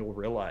changes and you'll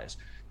realize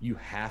you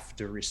have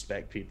to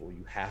respect people.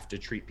 You have to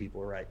treat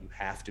people right. You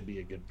have to be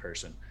a good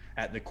person.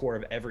 At the core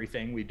of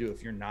everything we do,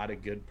 if you're not a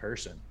good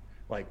person,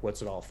 like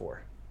what's it all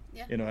for?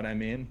 Yeah. You know what I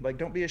mean? Like,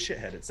 don't be a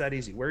shithead. It's that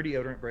easy. Wear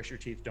deodorant, brush your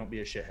teeth. Don't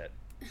be a shithead.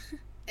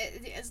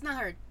 It's not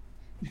hard.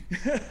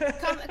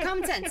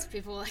 Common sense,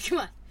 people. Like, come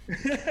on.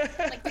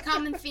 Like the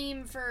common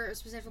theme for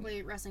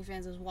specifically wrestling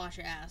fans is wash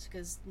your ass,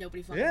 because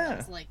nobody fucking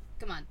knows. Like,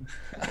 come on.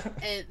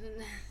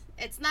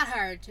 It's not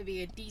hard to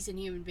be a decent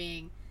human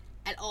being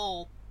at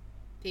all,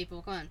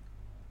 people. Come on.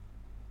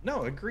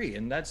 No, agree.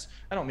 And that's,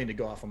 I don't mean to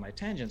go off on my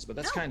tangents, but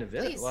that's kind of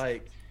it. Please.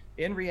 Like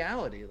in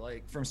reality,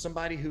 like from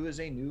somebody who is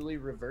a newly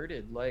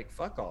reverted, like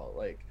fuck all,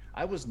 like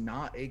I was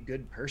not a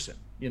good person.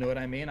 You know what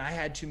I mean?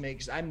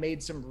 I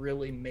made some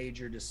really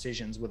major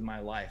decisions with my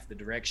life, the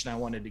direction I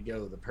wanted to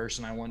go, the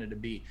person I wanted to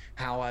be,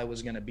 how I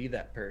was going to be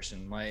that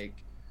person.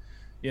 Like,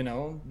 you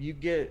know, you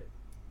get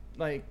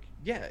like,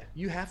 yeah,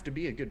 you have to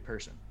be a good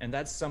person. And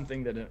that's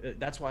something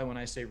that's why when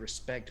I say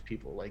respect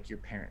people, like your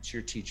parents,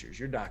 your teachers,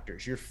 your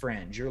doctors, your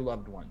friends, your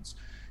loved ones,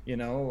 you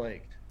know,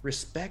 like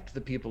respect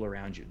the people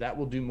around you. That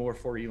will do more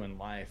for you in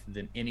life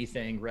than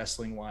anything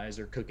wrestling wise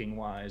or cooking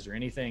wise or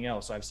anything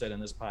else I've said in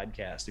this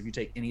podcast. If you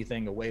take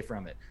anything away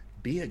from it,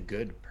 be a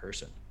good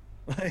person.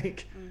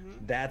 Like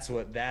that's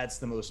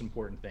the most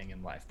important thing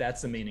in life.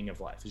 That's the meaning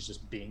of life, is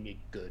just being a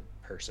good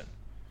person.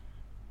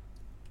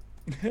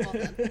 Well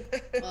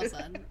said. Well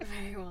said.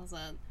 Very well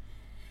said.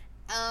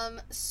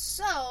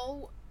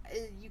 So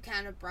you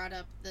kind of brought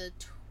up the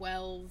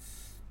 12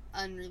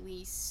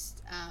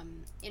 unreleased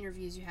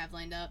interviews you have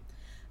lined up.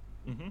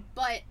 Mm-hmm.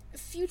 But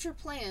future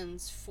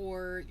plans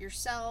for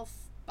yourself,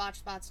 Botch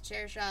Spots,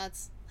 Chair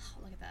Shots.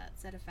 Oh, look at that.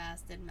 Said it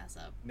fast, didn't mess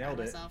up.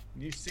 Nailed it. Myself.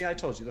 You see, I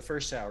told you, the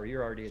first hour,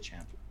 you're already a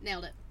champ.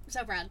 Nailed it. I'm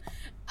so proud.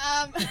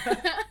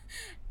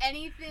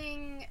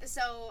 Anything,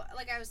 so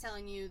like I was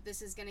telling you,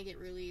 this is going to get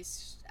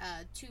released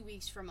 2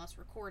 weeks from us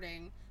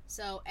recording.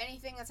 So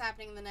anything that's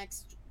happening in the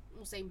next,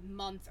 we'll say,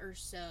 month or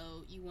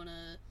so, you want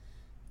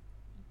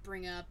to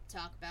bring up,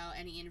 talk about,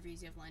 any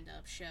interviews you have lined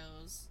up,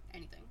 shows,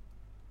 anything?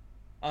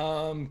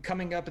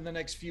 Coming up in the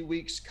next few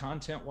weeks,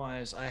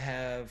 content-wise, I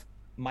have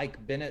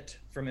Mike Bennett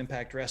from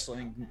Impact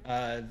Wrestling.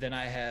 Okay. Then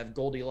I have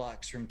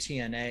Goldilocks from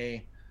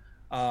TNA.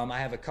 I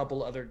have a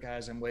couple other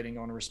guys I'm waiting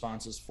on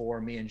responses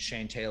for. Me and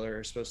Shane Taylor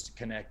are supposed to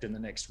connect in the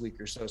next week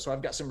or so. So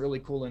I've got some really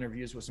cool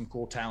interviews with some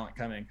cool talent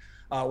coming.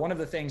 One of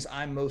the things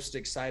I'm most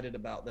excited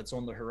about that's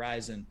on the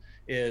horizon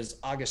is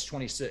August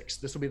 26th.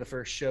 This will be the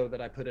first show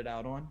that I put it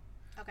out on.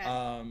 Okay.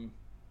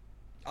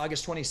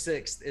 August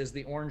 26th is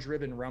the Orange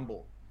Ribbon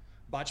Rumble.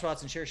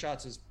 Botchbots and Chair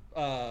Shots is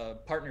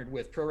partnered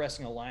with Pro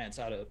Wrestling Alliance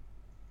out of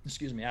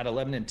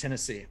Lebanon,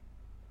 Tennessee.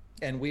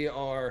 And we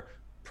are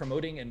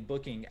promoting and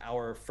booking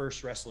our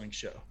first wrestling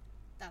show.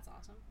 That's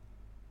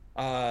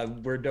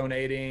awesome. We're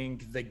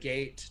donating the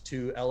gate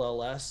to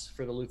LLS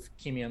for the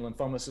Leukemia and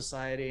Lymphoma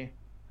Society.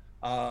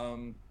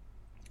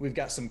 We've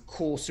got some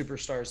cool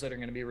superstars that are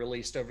going to be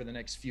released over the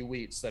next few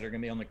weeks that are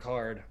going to be on the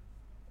card.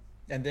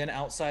 And then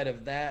outside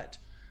of that,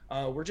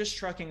 we're just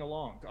trucking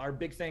along. Our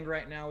big thing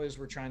right now is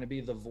we're trying to be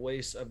the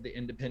voice of the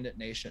independent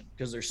nation,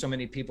 because there's so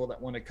many people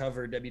that want to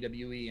cover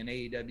WWE and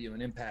AEW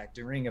and Impact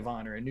and Ring of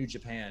Honor and New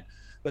Japan,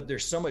 but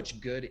there's so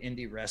much good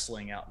indie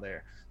wrestling out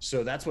there.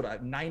 So that's what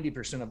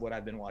 90% of what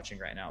I've been watching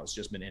right now has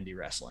just been indie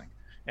wrestling.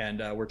 And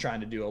we're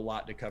trying to do a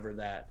lot to cover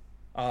that.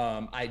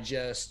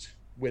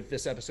 With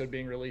this episode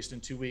being released in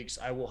 2 weeks,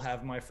 I will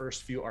have my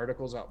first few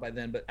articles out by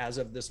then. But as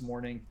of this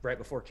morning, right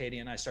before Katie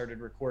and I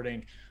started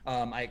recording,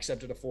 I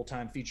accepted a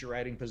full-time feature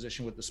writing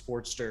position with the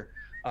Sportster.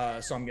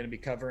 So I'm going to be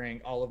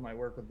covering all of my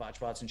work with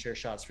Botchbots and Chair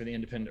Shots for the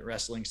independent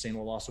wrestling scene.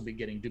 Will also be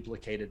getting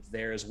duplicated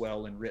there as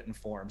well in written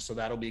form. So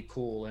that'll be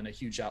cool and a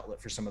huge outlet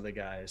for some of the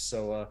guys.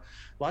 So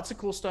lots of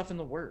cool stuff in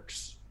the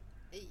works.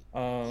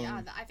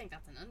 Yeah, I think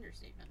that's an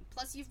understatement.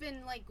 Plus, you've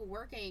been like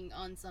working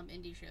on some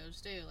indie shows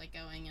too, like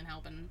going and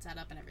helping set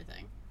up and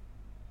everything.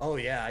 Oh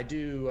yeah, I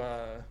do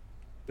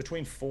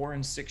between 4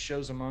 and 6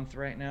 shows a month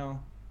right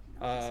now.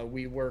 Nice.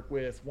 We work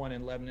with one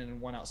in Lebanon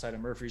and one outside of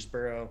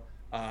Murfreesboro.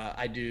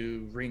 I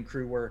do ring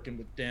crew work, and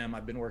with them,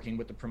 I've been working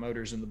with the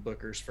promoters and the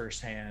bookers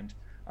firsthand.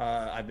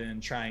 I've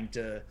been trying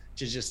to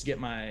just get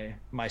my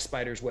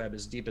spider's web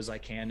as deep as I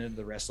can into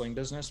the wrestling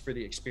business for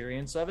the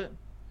experience of it.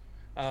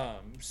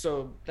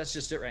 So that's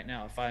just it right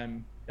now.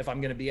 If I'm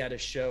going to be at a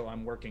show,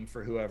 I'm working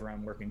for whoever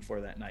I'm working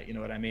for that night. You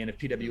know what I mean? If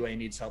PWA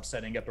needs help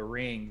setting up a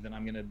ring, then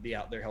I'm going to be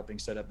out there helping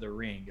set up the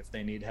ring. If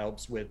they need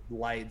helps with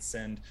lights,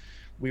 and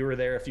we were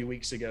there a few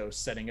weeks ago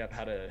setting up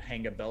how to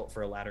hang a belt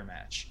for a ladder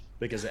match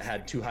because it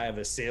had too high of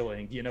a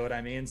ceiling. You know what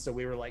I mean? So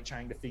we were like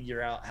trying to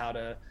figure out how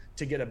to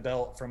get a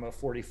belt from a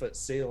 40-foot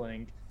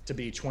ceiling to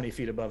be 20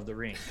 feet above the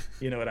ring.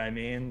 You know what I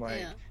mean?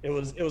 Like yeah. It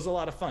was a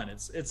lot of fun.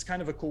 It's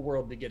kind of a cool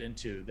world to get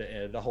into,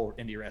 the whole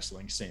indie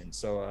wrestling scene.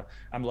 So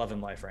I'm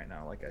loving life right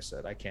now. Like I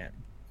said, I can't.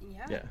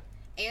 Yeah.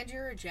 And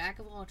you're a jack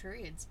of all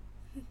trades.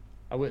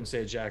 I wouldn't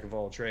say a jack of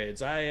all trades.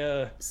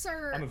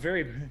 Sir.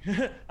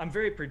 I'm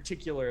very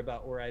particular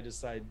about where I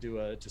decide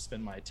to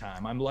spend my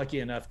time. I'm lucky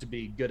enough to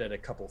be good at a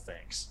couple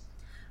things.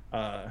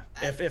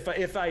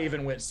 If I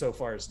even went so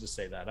far as to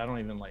say that, I don't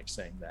even like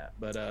saying that,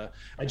 but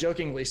I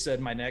jokingly said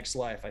my next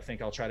life, I think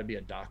I'll try to be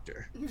a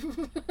doctor.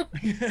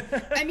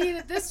 I mean,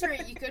 at this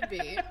rate, you could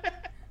be.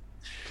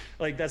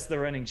 Like, that's the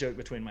running joke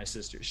between my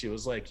sisters. She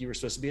was like, you were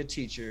supposed to be a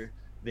teacher,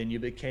 then you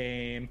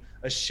became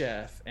a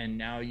chef, and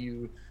now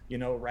you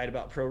write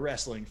about pro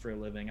wrestling for a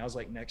living. I was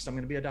like, next I'm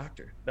going to be a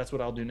doctor. That's what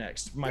I'll do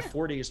next. My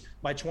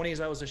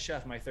 20s, I was a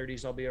chef. My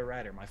 30s, I'll be a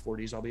writer. My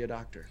 40s, I'll be a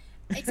doctor.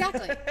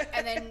 Exactly.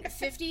 And then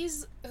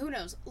 50s, who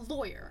knows,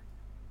 lawyer.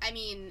 I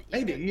mean,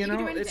 maybe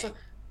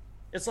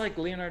it's like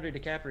Leonardo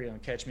DiCaprio in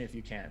Catch Me If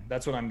You Can.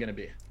 That's what I'm gonna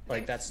be.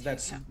 Like that's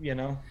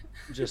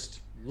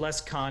just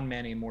less con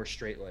manny, more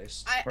straight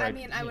lace.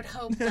 I would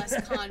hope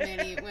less con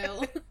manny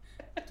will.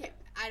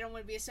 I don't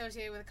want to be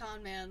associated with a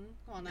con man.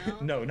 Come on now.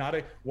 No, not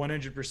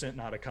 100%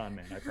 not a con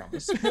man, I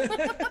promise.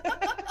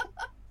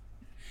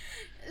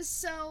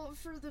 So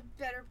for the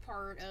better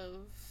part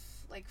of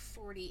like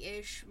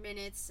 40-ish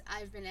minutes,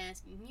 I've been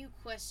asking you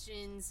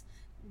questions,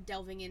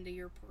 delving into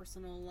your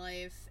personal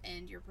life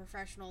and your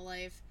professional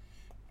life.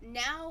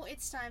 Now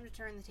it's time to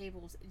turn the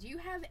tables. Do you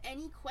have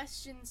any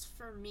questions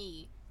for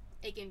me?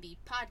 It can be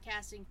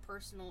podcasting,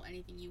 personal,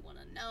 anything you want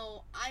to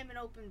know. I'm an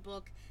open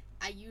book.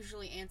 I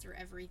usually answer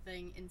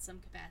everything in some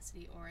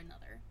capacity or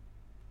another.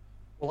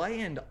 Well, I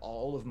end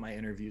all of my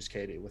interviews,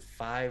 Katie, with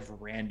 5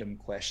 random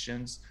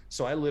questions.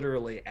 So I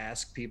literally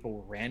ask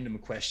people random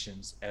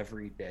questions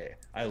every day.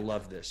 I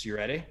love this. You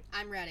ready?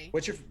 I'm ready.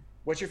 What's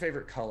your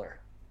favorite color?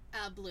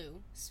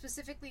 Blue.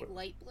 Specifically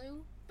light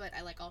blue, but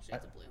I like all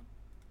shades of blue.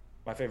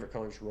 My favorite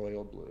color is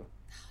royal blue.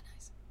 Oh,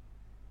 nice.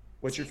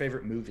 What's your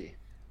favorite movie?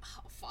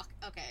 Oh, fuck.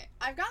 Okay.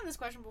 I've gotten this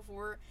question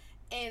before,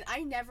 and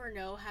I never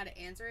know how to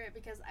answer it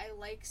because I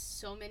like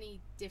so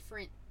many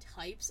different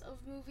types of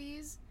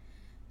movies.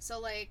 So,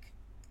 like,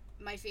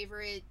 my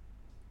favorite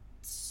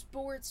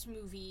sports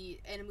movie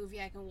and a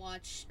movie I can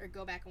watch or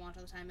go back and watch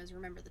all the time is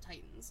Remember the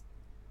Titans.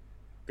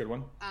 Good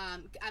one.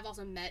 I've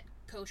also met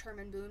Coach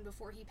Herman Boone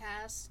before he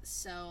passed,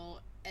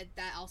 so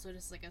that also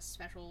just like a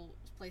special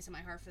place in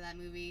my heart for that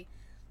movie.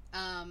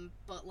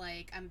 But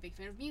like I'm a big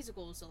fan of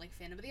musicals, so like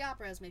Phantom of the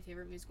Opera is my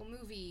favorite musical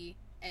movie,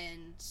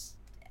 and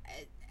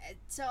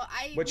so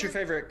I. What's your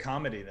favorite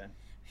comedy then?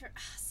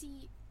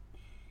 See,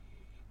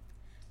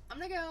 I'm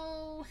gonna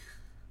go.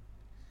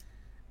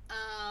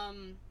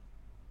 Um,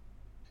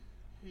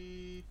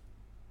 because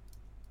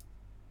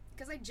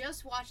I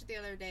just watched it the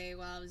other day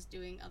while I was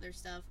doing other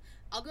stuff.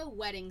 I'll go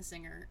Wedding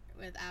Singer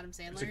with Adam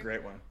Sandler. It's a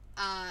great one.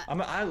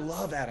 I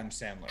love Adam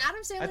Sandler.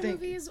 Adam Sandler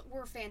movies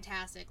were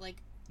fantastic. Like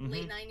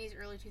late 90s,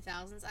 early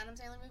 2000s Adam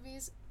Sandler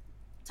movies,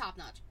 top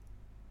notch.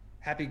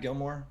 Happy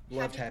Gilmore.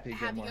 Loved Happy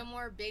Gilmore. Happy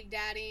Gilmore, Big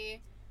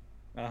Daddy.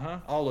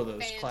 All of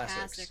those fantastic classics.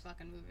 Fantastic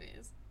fucking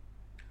movies.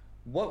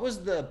 What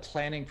was the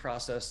planning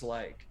process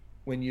like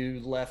when you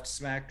left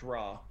Smacked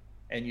Raw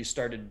and you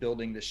started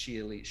building the She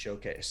Elite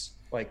Showcase?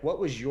 Like, what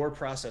was your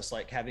process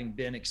like, having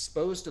been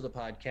exposed to the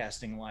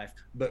podcasting life,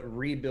 but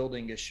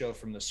rebuilding a show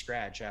from the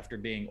scratch after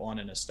being on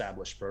an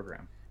established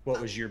program?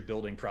 What was your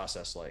building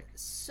process like?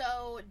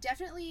 So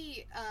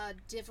definitely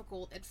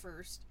difficult at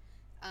first,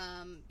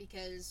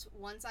 because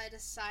once I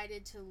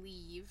decided to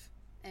leave,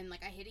 and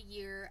like I hit a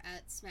year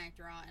at Smacked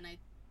Raw, and I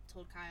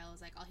told Kyle, I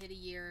was like, I'll hit a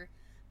year,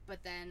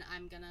 but then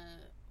I'm gonna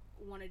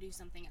want to do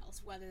something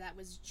else, whether that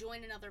was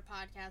join another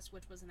podcast,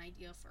 which was an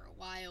idea for a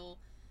while,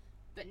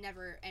 but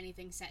never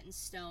anything set in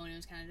stone. It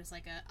was kind of just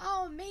like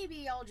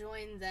maybe I'll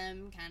join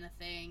them kind of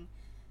thing.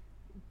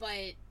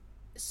 But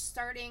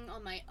starting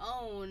on my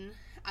own,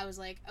 I was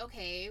like,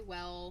 okay,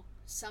 well,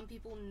 some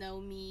people know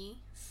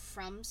me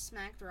from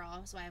Smacked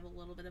Raw, so I have a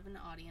little bit of an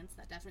audience.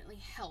 That definitely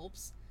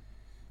helps.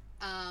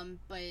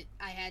 But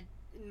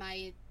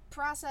my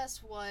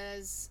process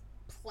was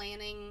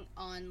planning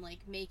on like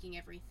making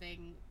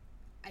everything.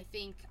 I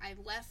think I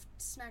left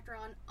Smacked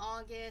Raw in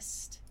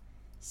August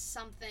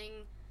something,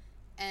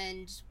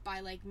 and by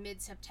like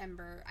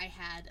mid-September I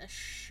had a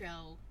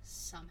show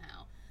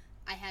somehow.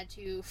 I had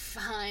to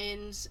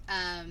find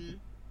and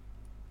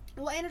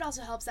it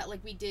also helps that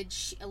like we did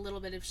a little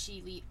bit of She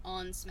Elite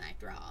on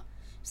Smacked Raw.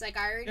 It's like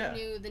I already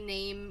knew the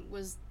name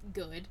was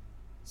good,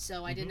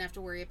 so I didn't have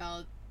to worry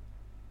about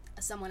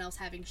someone else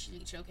having She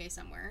Elite Showcase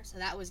somewhere, so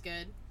that was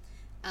good.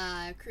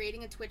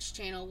 Creating a Twitch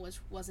channel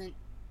wasn't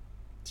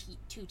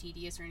too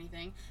tedious or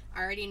anything.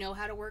 I already know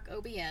how to work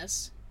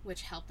OBS,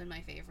 which helped in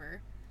my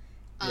favor.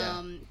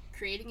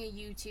 Creating a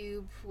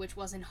YouTube, which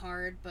wasn't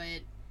hard,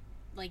 but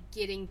like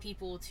getting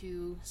people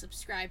to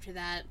subscribe to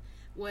that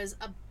was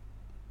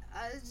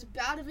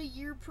about of a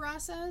year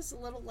process, a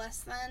little less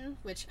than,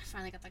 which I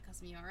finally got that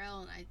custom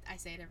URL, and I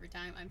say it every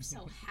time. I'm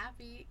so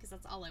happy because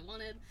that's all I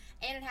wanted,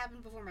 and it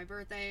happened before my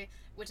birthday,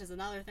 which is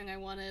another thing I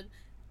wanted.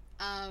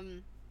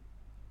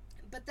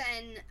 But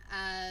then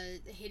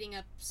hitting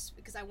up,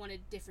 because I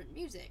wanted different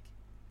music,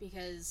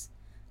 because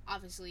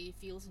obviously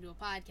if you listen to a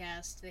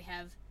podcast, they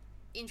have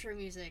intro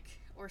music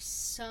or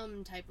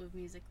some type of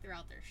music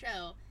throughout their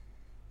show.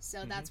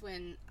 So that's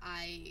when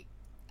I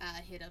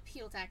hit up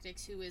Heel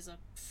Tactics, who is a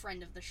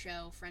friend of the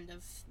show, friend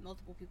of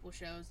multiple people's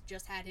shows.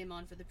 Just had him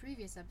on for the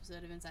previous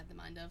episode of Inside the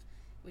Mind of,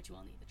 which you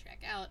all need to check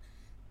out.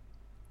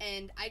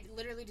 And I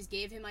literally just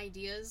gave him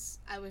ideas.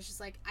 I was just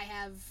like, I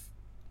have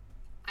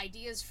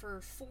ideas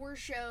for 4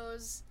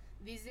 shows.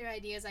 These are the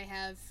ideas I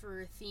have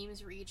for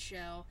themes for each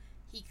show.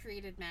 He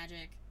created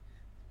magic,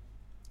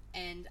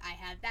 and I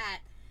had that.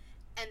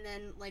 And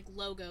then, like,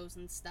 logos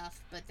and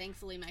stuff. But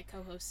thankfully, my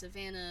co-host,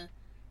 Savannah,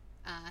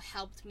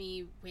 helped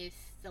me with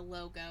the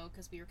logo,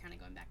 because we were kind of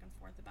going back and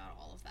forth about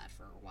all of that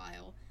for a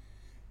while.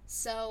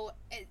 So,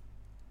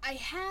 I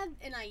had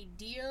an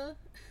idea,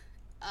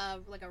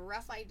 like a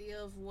rough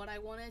idea of what I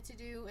wanted to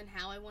do and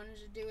how I wanted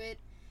to do it.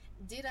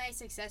 Did I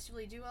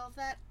successfully do all of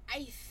that?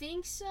 I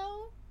think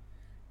so.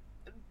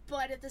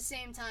 But at the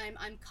same time,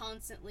 I'm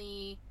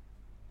constantly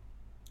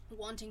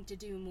wanting to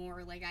do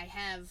more. Like, I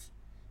have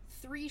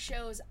 3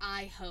 shows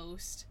I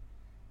host,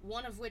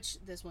 one of which,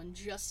 this one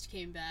just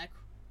came back.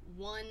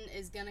 One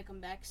is gonna come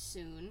back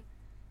soon.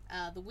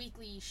 The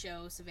weekly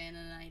show Savannah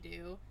and I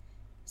do.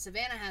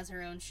 Savannah has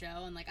her own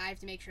show, and like I have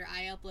to make sure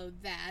I upload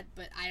that,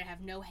 but I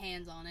have no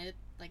hands on it.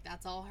 Like,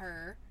 that's all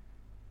her,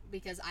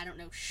 because I don't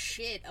know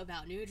shit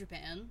about New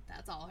Japan.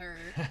 That's all her.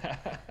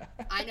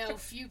 I know a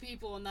few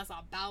people, and that's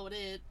about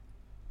it.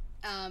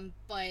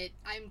 But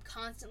I'm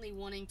constantly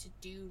wanting to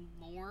do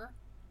more,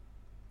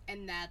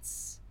 and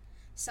that's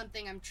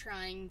something I'm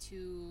trying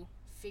to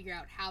figure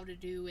out how to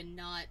do and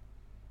not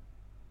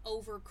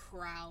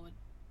overcrowd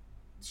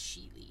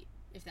She Elite,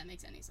 if that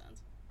makes any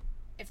sense.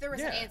 If there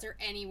was an answer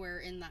anywhere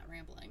in that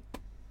rambling.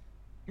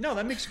 No,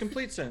 that makes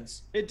complete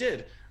sense. It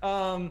did.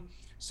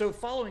 So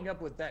following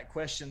up with that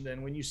question,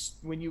 then,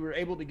 when you were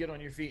able to get on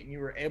your feet and you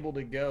were able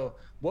to go,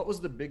 what was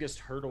the biggest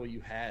hurdle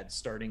you had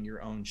starting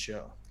your own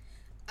show?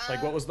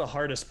 Like, what was the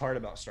hardest part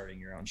about starting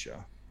your own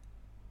show?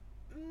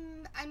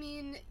 I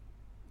mean,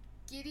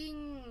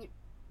 getting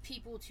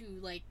people to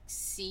like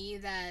see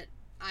that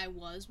I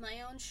was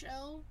my own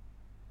show,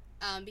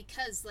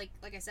 because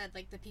like I said,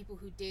 like the people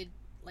who did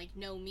like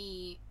knew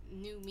me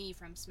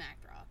from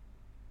Smacked Raw.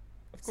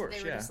 Of course,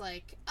 so they were just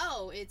like,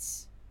 oh,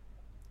 it's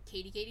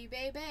Katie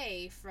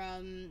Bebe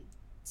from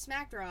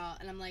SmackDraw,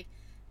 and I'm like,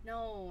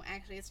 no,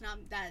 actually, it's not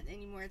that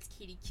anymore. It's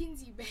Katie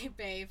Kinsey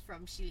Bebe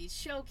from Sheely's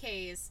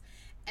Showcase,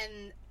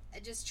 and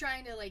just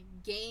trying to like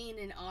gain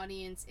an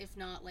audience, if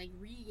not like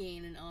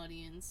regain an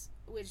audience,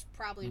 which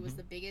probably was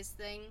the biggest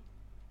thing.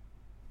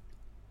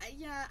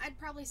 Yeah, I'd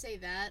probably say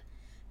that,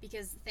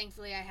 because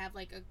thankfully I have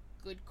like a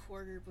good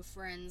core group of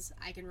friends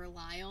I can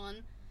rely on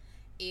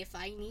if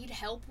I need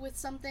help with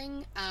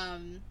something.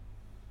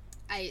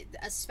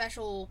 A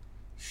special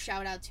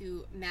shout out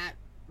to Matt,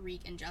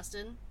 Reek, and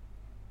Justin,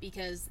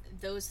 because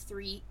those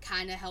three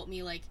kind of help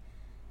me like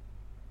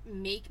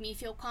make me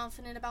feel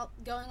confident about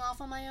going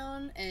off on my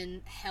own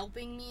and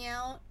helping me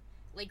out.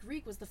 Like,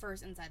 Reek was the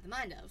first Inside the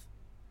Mind of.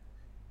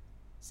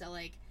 So,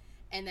 like,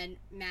 and then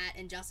Matt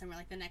and Justin were,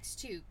 like, the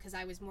next two, because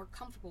I was more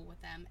comfortable with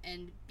them.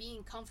 And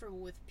being comfortable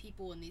with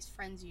people and these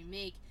friends you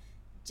make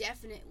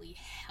definitely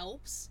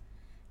helps.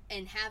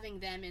 And having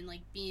them and,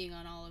 like, being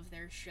on all of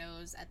their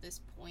shows at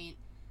this point,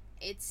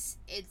 it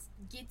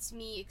gets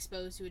me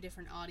exposed to a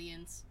different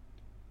audience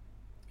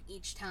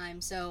each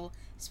time. So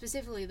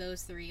specifically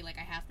those three, like,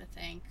 I have to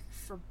thank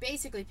for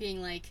basically being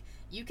like,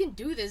 you can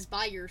do this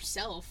by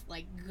yourself,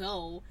 like,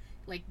 go.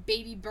 Like,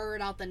 baby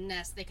bird out the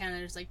nest, they kind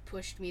of just like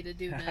pushed me to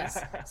do this.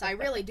 So I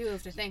really do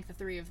have to thank the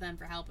three of them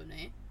for helping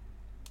me.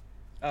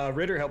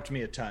 Ritter helped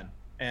me a ton,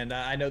 and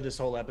I know this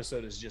whole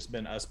episode has just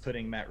been us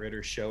putting Matt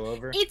Ritter's show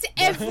over. It's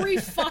every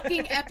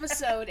fucking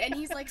episode, and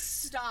he's like,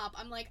 stop.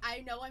 I'm like, I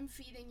know I'm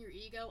feeding your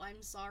ego,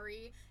 I'm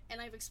sorry. And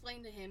I've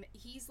explained to him,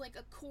 he's like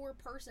a core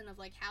person of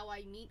like how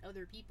I meet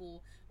other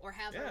people or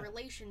have a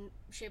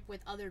relationship with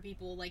other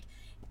people. Like,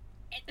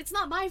 it's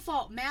not my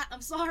fault, Matt,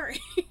 I'm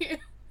sorry.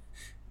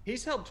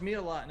 He's helped me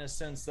a lot in a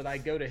sense that I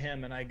go to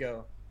him and I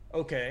go,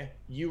 okay,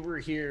 you were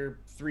here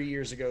 3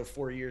 years ago,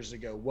 4 years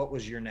ago, what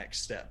was your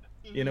next step?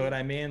 You know what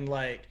I mean?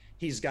 Like,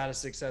 he's got a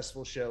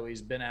successful show,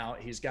 he's been out,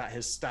 he's got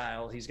his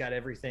style, he's got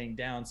everything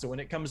down. So when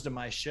it comes to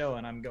my show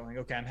and I'm going,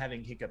 okay, I'm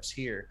having hiccups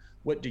here,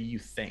 what do you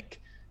think?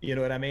 You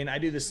know what I mean? I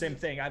do the same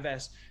thing. I've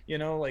asked, you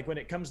know, like, when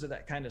it comes to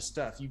that kind of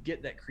stuff, you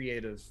get that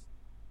creative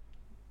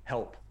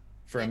help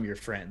from your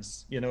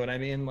friends. You know what I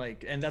mean?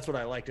 Like, and that's what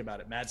I liked about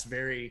it. Matt's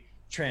very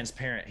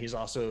transparent. He's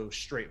also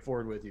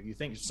straightforward with you. You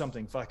think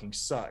something fucking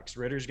sucks,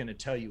 Ritter's going to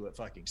tell you what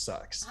fucking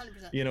sucks.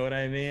 100%. You know what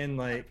I mean?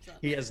 Like, 100%.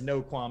 he has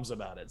no qualms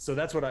about it. So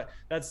that's what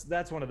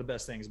that's one of the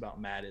best things about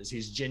Matt, is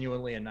he's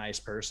genuinely a nice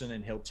person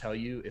and he'll tell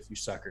you if you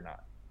suck or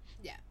not.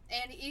 Yeah.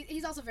 And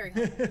he's also very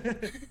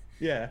helpful.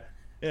 Yeah.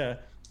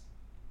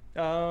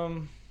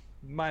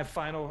 My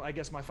final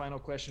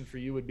question for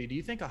you would be, do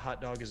you think a hot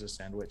dog is a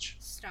sandwich?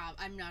 Stop.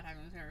 I'm not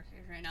having this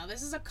conversation right now.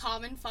 This is a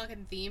common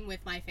fucking theme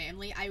with my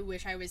family. I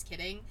wish I was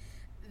kidding.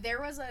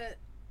 There was a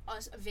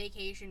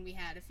vacation we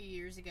had a few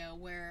years ago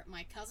where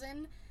my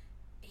cousin,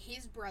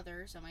 his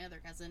brother, so my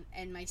other cousin,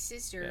 and my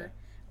sister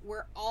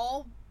were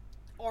all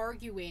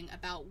arguing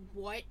about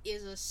what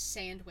is a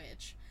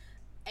sandwich.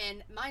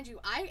 And mind you,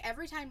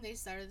 every time they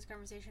started this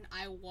conversation,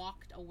 I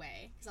walked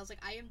away. Because I was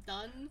like, I am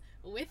done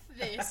with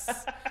this.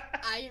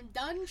 I am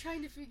done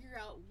trying to figure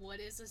out what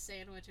is a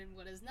sandwich and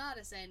what is not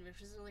a sandwich.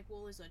 Because they're like,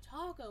 well, is a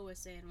taco a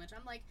sandwich?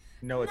 I'm like,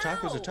 no, a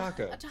taco's a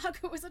taco. A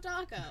taco is a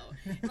taco.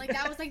 And, like,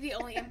 that was, like, the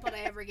only input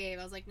I ever gave.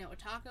 I was like, no, a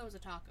taco is a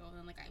taco. And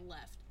then, like, I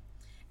left.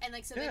 And,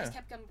 like, so they just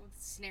kept coming up with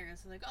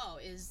scenarios. So, like, oh,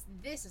 is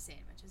this a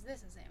sandwich? Is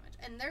this a sandwich?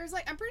 And there's,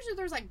 like, I'm pretty sure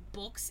there's, like,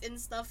 books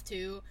and stuff,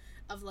 too,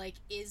 of, like,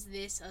 is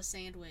this a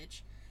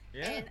sandwich?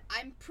 Yeah. And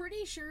I'm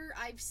pretty sure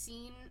I've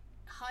seen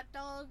hot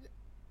dog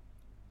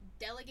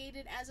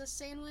delegated as a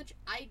sandwich.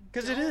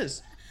 Because it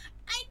is.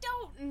 I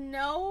don't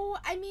know.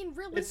 I mean,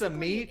 realistically, it's a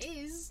meat. It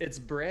is. It's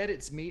bread,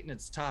 it's meat, and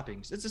it's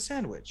toppings. It's a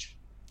sandwich.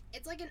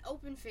 It's like an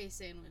open face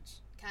sandwich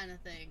kind of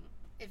thing.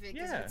 If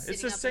it's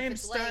it's the same if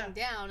it's laying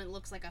down, it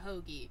looks like a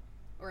hoagie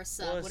or a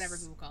sub, whatever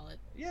people call it.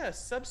 Yeah,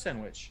 sub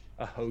sandwich,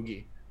 a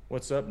hoagie.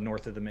 What's up,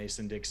 north of the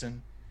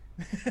Mason-Dixon?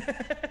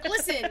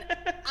 Listen,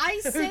 I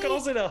say who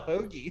calls it a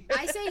hoagie?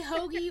 I say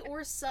hoagie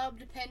or sub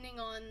depending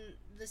on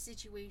the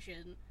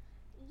situation.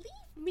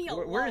 Leave me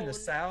alone. We're in the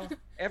South.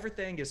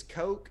 Everything is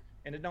Coke,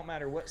 and it don't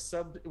matter what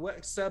sub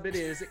it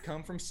is. It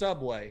come from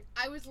Subway.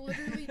 I was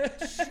literally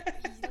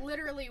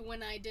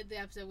when I did the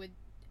episode with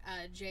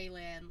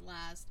Jaylan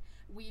last,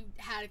 we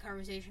had a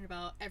conversation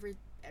about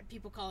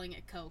people calling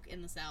it Coke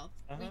in the South.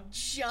 We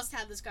just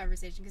had this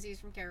conversation because he's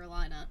from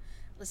Carolina.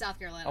 South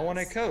Carolina. I want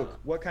a Coke.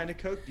 What kind of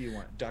Coke do you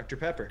want? Dr.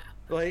 Pepper.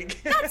 Like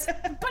but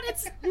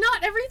it's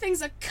not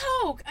everything's a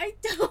Coke. I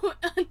don't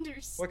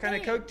understand. What kind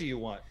of Coke do you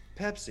want?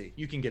 Pepsi.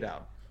 You can get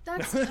out.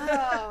 That's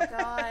oh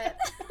god.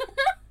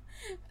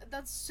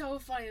 That's so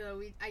funny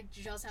though. I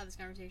just had this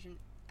conversation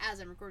as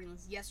I'm recording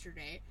this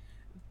yesterday.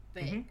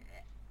 But you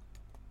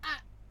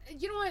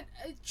know what?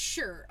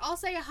 Sure, I'll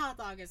say a hot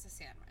dog is a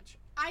sandwich.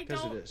 I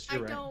don't.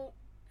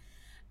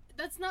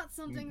 That's not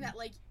something that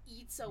like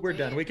eats away. We're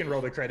done. We can roll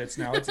the credits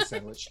now. It's a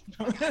sandwich.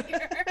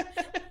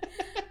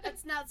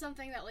 That's not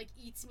something that like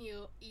eats me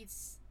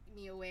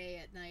away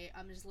at night.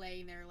 I'm just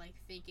laying there like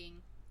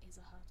thinking, is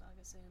a hot dog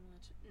a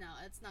sandwich? No,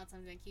 it's not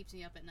something that keeps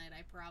me up at night.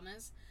 I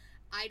promise.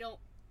 I don't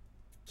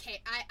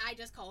I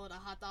just call it a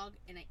hot dog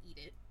and I eat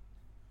it.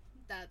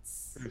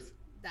 That's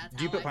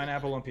Do you put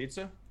pineapple on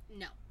pizza?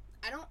 No.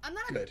 I don't. I'm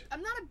not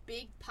a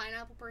big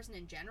pineapple person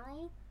in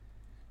general.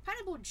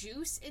 Pineapple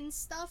juice and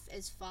stuff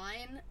is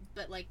fine,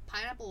 but like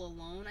pineapple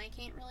alone I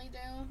can't really do.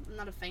 I'm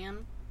not a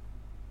fan.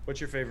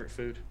 What's your favorite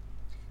food?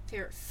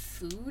 Favorite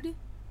food?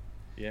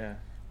 Yeah.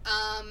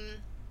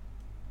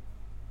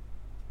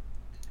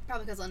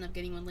 Probably because I'll end up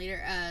getting one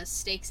later.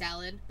 Steak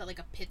salad, but like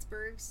a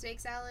Pittsburgh steak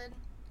salad.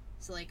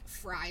 So like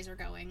fries are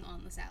going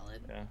on the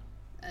salad. Yeah.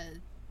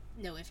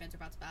 No ifs, ands, or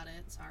buts about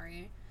it.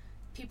 Sorry.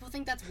 People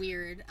think that's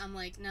weird. I'm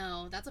like,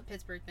 no, that's a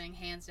Pittsburgh thing,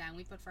 hands down.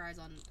 We put fries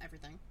on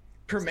everything.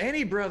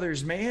 Permane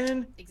Brothers,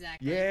 man.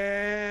 Exactly.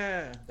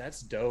 Yeah,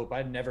 that's dope.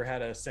 I'd never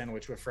had a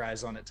sandwich with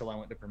fries on it till I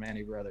went to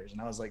Permane Brothers,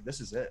 and I was like, this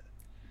is it.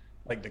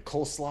 Like the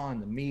coleslaw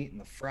and the meat and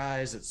the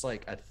fries, it's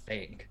like a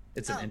thing.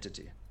 It's an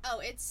entity. Oh,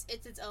 it's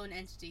its own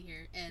entity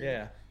here, and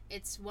yeah,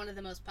 it's one of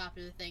the most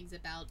popular things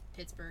about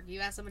Pittsburgh. You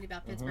ask somebody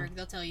about Pittsburgh,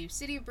 they'll tell you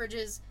City of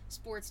Bridges,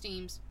 sports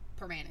teams,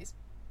 Permane's.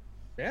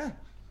 Yeah.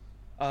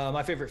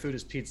 My favorite food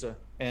is pizza.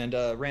 And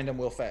random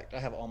will fact, I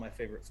have all my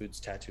favorite foods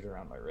tattooed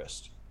around my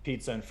wrist.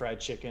 Pizza and fried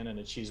chicken and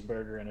a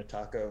cheeseburger and a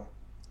taco.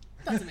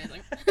 That's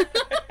amazing.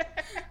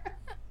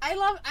 I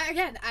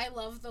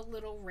love the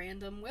little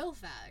random will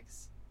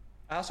facts.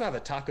 I also have a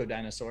taco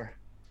dinosaur.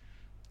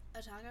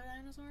 A taco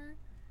dinosaur?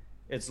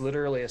 It's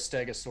literally a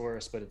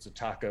stegosaurus, but it's a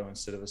taco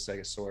instead of a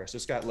stegosaurus.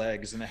 It's got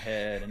legs and a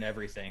head and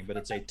everything, but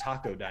it's a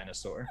taco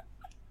dinosaur.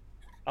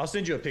 I'll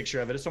send you a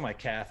picture of it. It's on my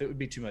calf. It would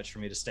be too much for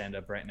me to stand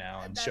up right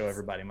now and show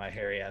everybody my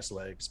hairy ass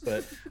legs.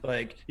 But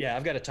like, yeah,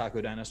 I've got a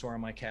taco dinosaur on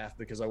my calf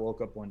because I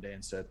woke up one day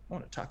and said, I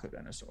want a taco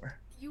dinosaur.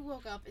 You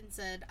woke up and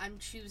said, I'm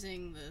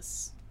choosing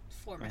this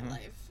for my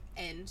life,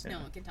 and no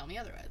one can tell me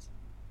otherwise.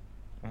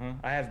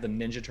 I have the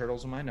Ninja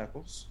Turtles on my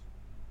knuckles.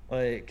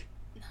 Like.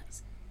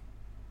 Nice.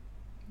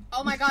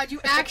 Oh my god,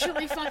 you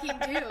actually fucking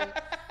do.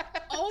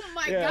 Oh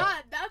my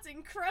god, that's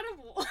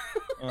incredible.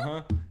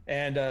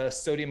 And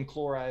sodium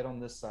chloride on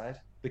this side,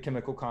 the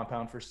chemical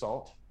compound for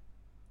salt.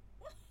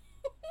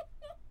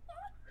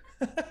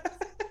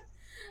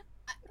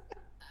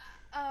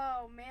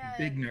 Oh man.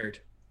 Big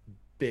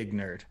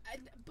nerd.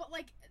 But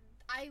like,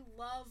 I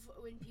love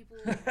when people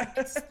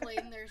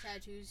explain their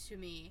tattoos to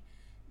me.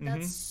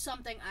 That's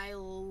something I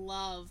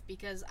love,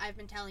 because I've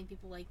been telling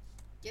people, like,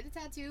 get a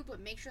tattoo,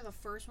 but make sure the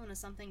first one is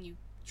something you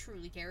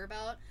truly care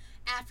about.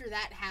 After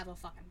that, have a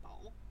fucking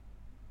ball.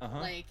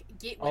 Like,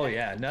 get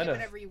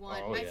whatever you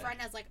want. My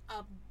friend has like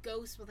a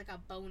ghost with like a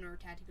boner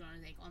tattooed on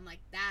his ankle. I'm like,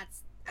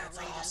 that's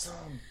outrageous.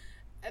 Awesome.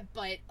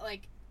 But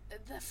like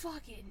the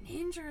fucking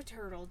Ninja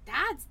Turtle,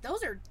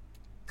 those are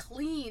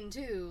clean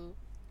too.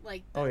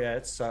 Like,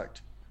 it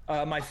sucked.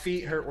 My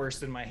feet hurt worse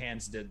than my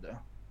hands did though.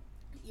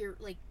 Your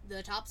like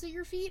the tops of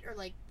your feet or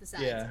like the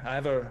sides? Yeah, I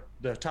have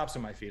the tops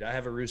of my feet. I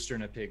have a rooster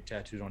and a pig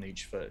tattooed on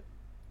each foot.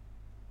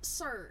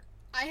 Sir,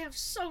 I have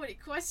so many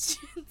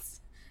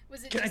questions.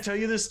 Can I tell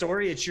you this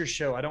story? It's your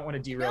show. I don't want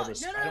to derail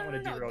this. I don't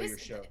want to derail your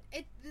show.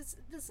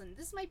 Listen,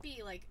 this might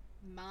be like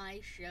my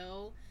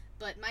show,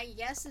 but my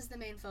yes is the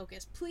main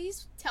focus.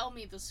 Please tell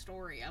me the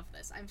story of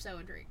this. I'm so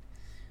intrigued.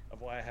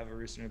 Of why I have a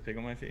rooster and a pig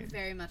on my feet?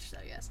 Very much so,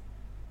 yes.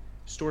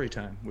 Story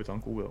time with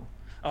Uncle Will.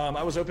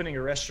 I was opening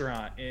a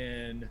restaurant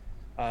in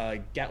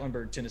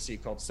Gatlinburg, Tennessee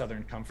called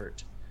Southern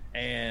Comfort,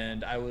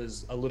 and I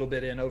was a little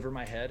bit in over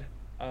my head.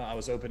 I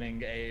was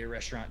opening a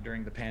restaurant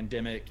during the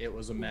pandemic. It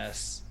was a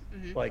mess.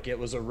 Like, it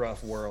was a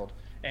rough world.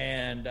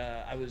 And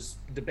I was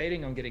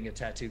debating on getting a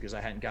tattoo because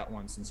I hadn't got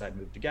one since I'd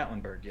moved to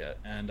Gatlinburg yet.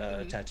 And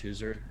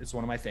tattoos it's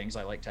one of my things.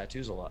 I like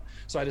tattoos a lot.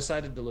 So I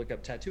decided to look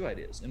up tattoo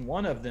ideas. And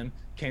one of them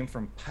came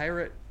from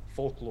pirate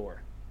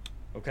folklore.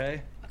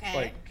 Okay?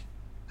 Like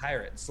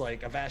pirates,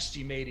 like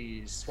Avashti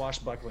Mateys,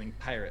 swashbuckling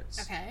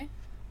pirates. Okay.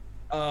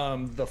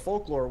 The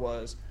folklore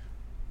was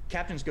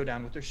captains go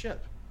down with their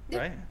ship,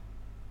 right?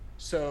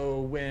 So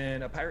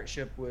when a pirate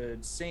ship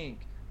would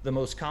sink, the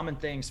most common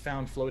things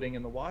found floating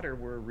in the water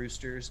were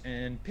roosters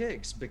and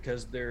pigs,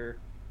 because their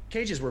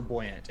cages were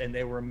buoyant and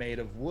they were made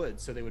of wood,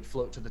 so they would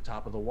float to the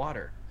top of the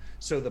water.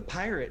 So the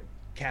pirate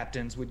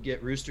captains would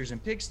get roosters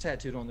and pigs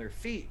tattooed on their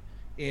feet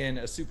in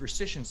a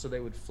superstition so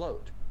they would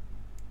float.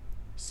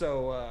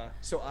 So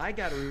I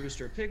got a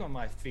rooster and pig on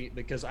my feet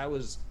because I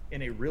was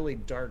in a really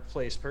dark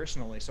place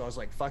personally. So I was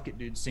like, fuck it,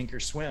 dude, sink or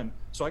swim.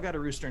 So I got a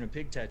rooster and a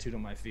pig tattooed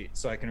on my feet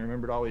so I can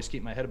remember to always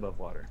keep my head above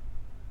water.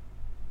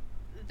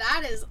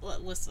 That is,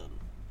 listen,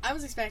 I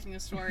was expecting a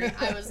story.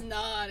 I was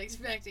not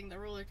expecting the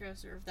roller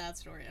coaster of that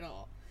story at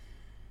all.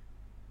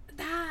 It's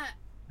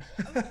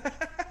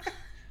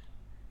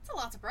a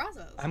lot to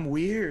process. I'm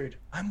weird.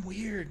 That's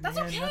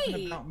man. okay.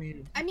 Nothing about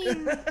me. I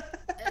mean,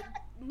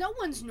 no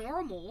one's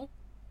normal.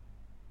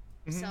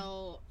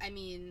 So, I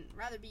mean,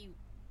 rather be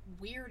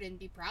weird and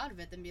be proud of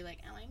it than be like,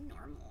 oh, I'm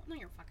normal. No,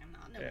 you're fucking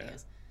not. Nobody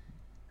is.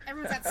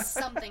 Everyone's got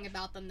something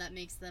about them that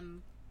makes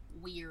them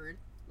weird.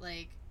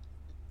 Like,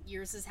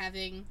 yours is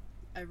having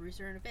a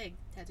rooster and a pig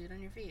tattooed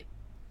on your feet.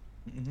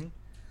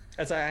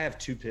 I have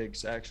 2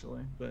 pigs,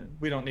 actually, but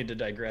we don't need to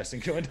digress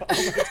and go into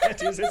all my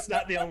tattoos. It's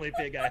not the only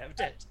pig I have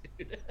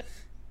tattooed.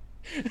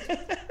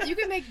 You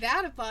can make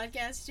that a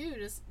podcast too,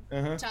 just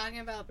talking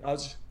about I'll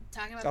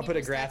put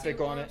a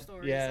graphic on it.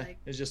 Stories, yeah,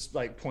 it's just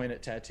like point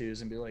at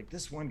tattoos and be like,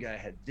 this one guy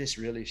had this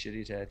really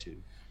shitty tattoo.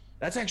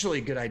 That's actually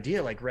a good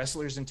idea, like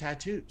wrestlers and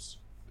tattoos.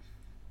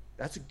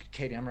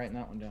 Katie, I'm writing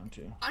that one down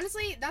too.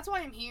 Honestly, that's why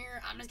I'm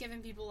here. I'm just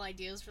giving people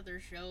ideas for their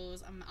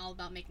shows. I'm all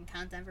about making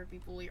content for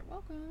people. You're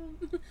welcome.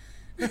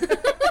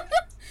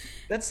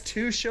 That's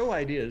 2 show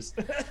ideas.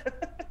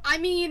 I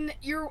mean,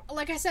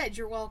 like I said,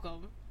 you're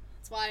welcome.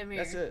 That's why I'm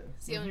here. That's it.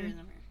 It's the only reason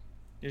I'm here.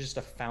 You're just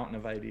a fountain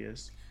of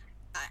ideas.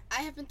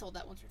 I have been told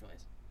that once or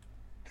twice.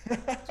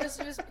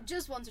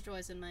 just once or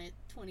twice in my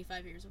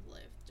 25 years of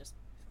life. Just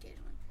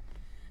occasionally.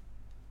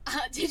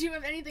 Did you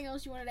have anything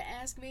else you wanted to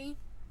ask me?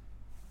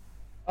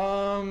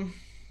 No,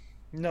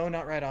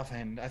 not right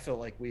offhand. I feel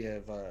like we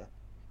have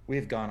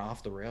gone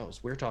off the rails.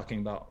 We're talking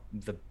about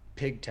the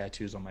pig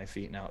tattoos on my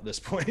feet now at this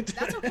point.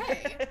 That's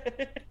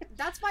okay.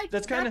 That's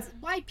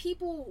why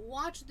people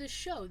watch this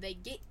show. They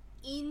get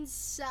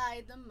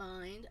inside the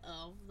mind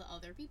of the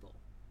other people.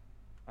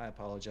 I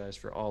apologize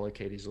for all of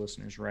Katie's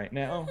listeners right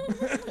now.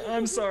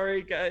 I'm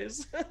sorry,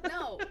 guys.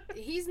 No,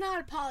 he's not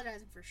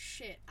apologizing for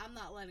shit. I'm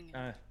not letting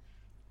him.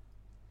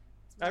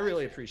 I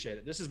really appreciate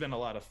it. This has been a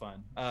lot of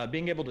fun.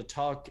 Being able to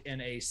talk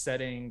in a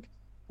setting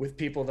with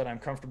people that I'm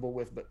comfortable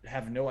with, but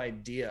have no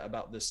idea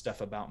about this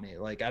stuff about me.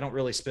 Like, I don't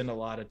really spend a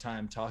lot of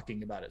time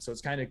talking about it. So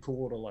it's kind of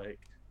cool to like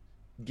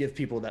give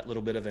people that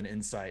little bit of an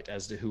insight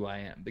as to who I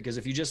am. Because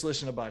if you just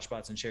listen to Botch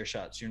Bots and Chair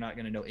Shots, you're not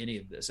going to know any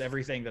of this.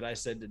 Everything that I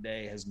said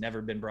today has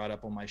never been brought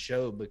up on my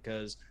show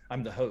because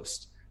I'm the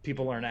host.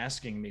 People aren't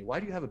asking me, why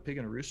do you have a pig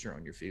and a rooster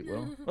on your feet?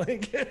 Well,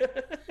 like,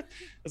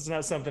 it's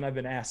not something I've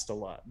been asked a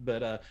lot,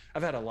 but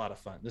I've had a lot of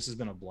fun. This has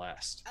been a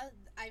blast.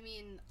 I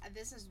mean,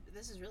 this has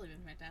really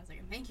been fantastic.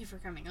 And thank you for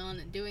coming on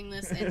and doing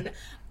this and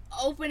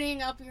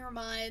opening up your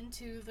mind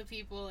to the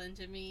people and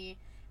to me.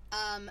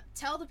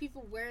 Tell the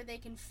people where they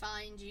can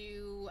find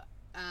you,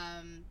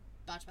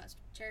 Botch Bots,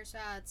 Chair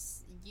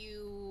Shots,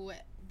 you,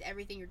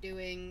 everything you're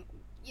doing,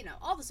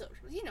 all the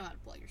socials. You know how to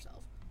plug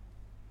yourself.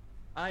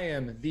 I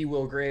am the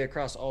Will Gray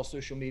across all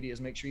social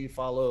medias. Make sure you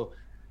follow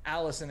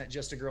Allison at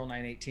Just a Girl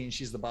 918.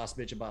 She's the boss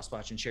bitch of Boss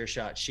Botch and Chair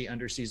Shot. She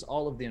undersees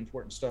all of the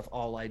important stuff.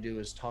 All I do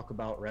is talk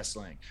about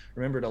wrestling.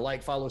 Remember to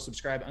like, follow,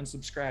 subscribe,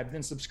 unsubscribe,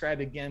 then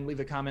subscribe again.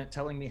 Leave a comment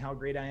telling me how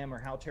great I am or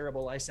how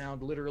terrible I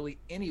sound. Literally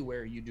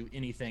anywhere you do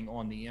anything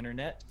on the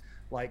internet.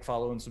 Like,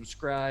 follow, and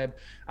subscribe.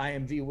 I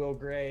am the Will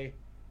Gray.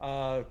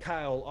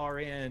 Kyle,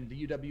 RN,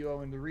 the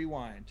UWO, and the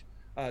Rewind.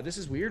 This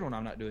is weird when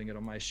I'm not doing it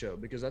on my show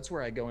because that's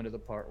where I go into the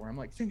part where I'm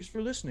like, thanks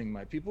for listening,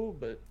 my people,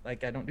 but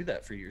like I don't do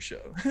that for your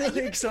show. You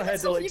can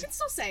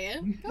still say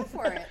it. Go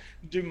for it.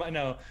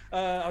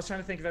 I was trying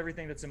to think of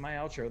everything that's in my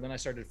outro. Then I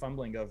started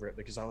fumbling over it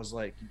because I was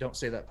like, don't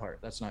say that part.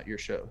 That's not your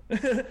show.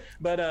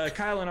 But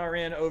Kyle and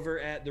RN over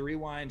at the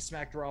Rewind,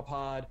 Smack Raw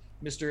Pod,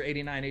 Mr.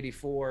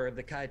 8984,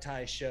 the Kai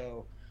Tai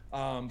Show.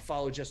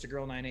 Follow Just a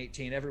Girl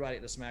 918. Everybody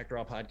at the Smack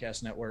Raw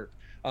Podcast Network.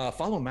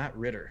 Follow Matt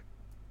Ritter.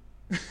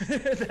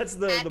 That's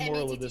the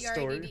moral of this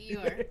story.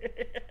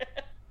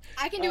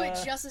 I can do it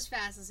just as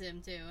fast as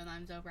him too, and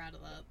I'm so proud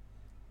of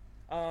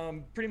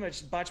that. Pretty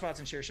much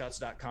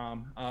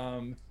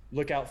botchbotsandchareshots.com.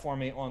 Look out for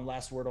me on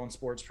Last Word on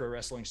Sports, Pro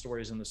Wrestling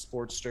Stories, and the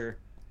Sportster.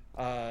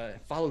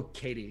 Follow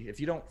Katie. If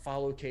you don't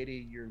follow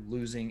Katie, you're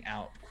losing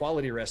out.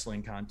 Quality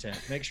wrestling content.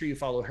 Make sure you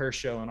follow her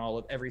show and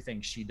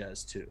everything she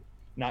does too,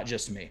 not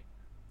just me.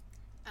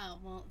 Oh,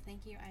 well,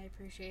 thank you. I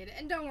appreciate it.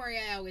 And don't worry,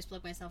 I always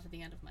plug myself at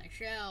the end of my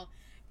show.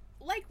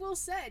 Like Will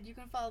said, you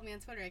can follow me on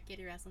Twitter at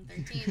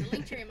KatieWrestling13. The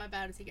link tree in my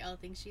bio to take all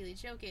things She Elite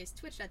Showcase,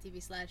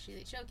 twitch.tv/She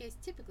Elite Showcase,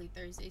 typically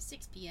Thursday,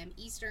 6 p.m.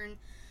 Eastern,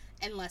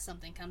 unless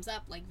something comes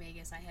up, like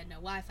Vegas. I had no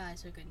Wi-Fi,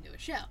 so I couldn't do a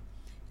show.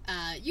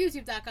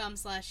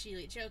 YouTube.com/She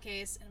Elite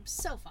Showcase, and I'm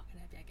so fucking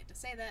happy I get to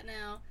say that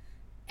now.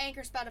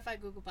 Anchor, Spotify,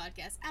 Google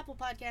Podcasts, Apple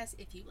Podcasts,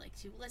 if you like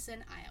to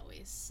listen. I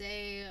always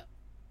say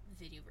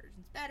video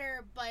version's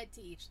better, but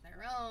to each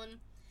their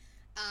own.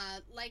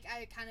 Like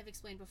I kind of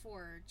explained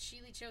before, She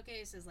Elite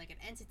Showcase is like an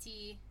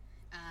entity.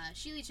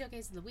 She Elite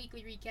Showcase is the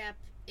weekly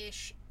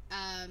recap-ish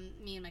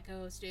me and my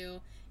co-host do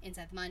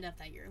inside the mind up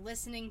that you're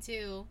listening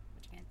to,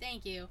 which again,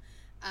 thank you.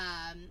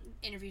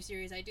 Interview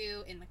series I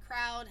do in the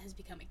crowd has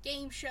become a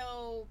game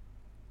show,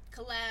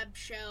 collab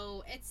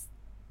show. It's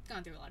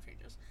gone through a lot of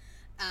changes.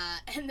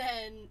 And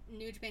then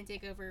New Japan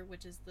Takeover,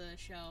 which is the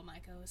show my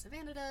co-host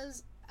Savannah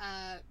does.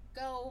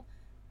 Go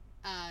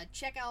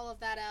check all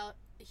of that out.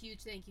 A huge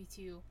thank you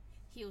to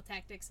Heel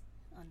Tactics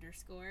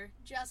 _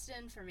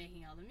 Justin for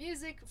making all the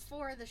music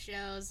for the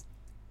shows.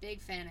 Big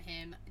fan of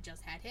him.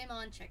 Just had him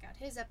on. Check out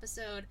his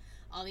episode.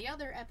 All the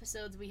other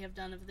episodes we have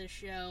done of this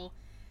show.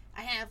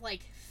 I have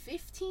like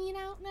 15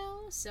 out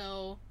now,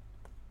 so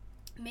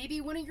maybe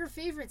one of your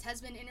favorites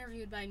has been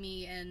interviewed by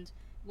me and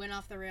went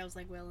off the rails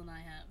like Will and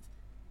I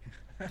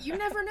have. You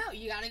never know.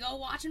 You gotta go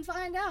watch and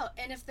find out.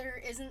 And if there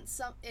isn't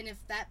and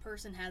if that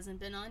person hasn't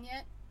been on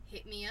yet,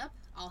 hit me up.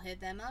 I'll hit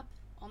them up.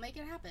 I'll make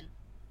it happen.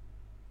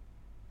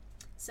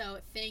 So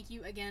thank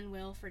you again,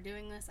 Will, for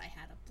doing this. I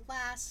had a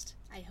blast.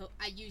 I hope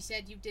you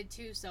said you did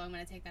too, so I'm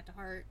going to take that to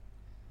heart.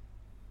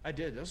 I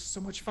did. That was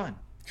so much fun.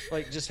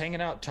 Like just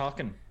hanging out,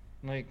 talking.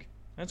 Like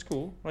that's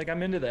cool. Like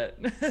I'm into that.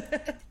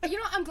 You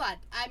know, I'm glad.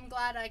 I'm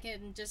glad I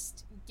can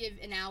just give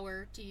an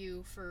hour to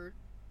you for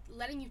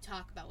letting you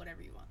talk about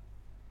whatever you want.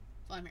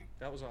 So I'm here.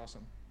 That was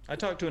awesome. I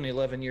talked to an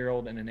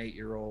 11-year-old and an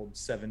 8-year-old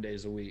 7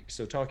 days a week.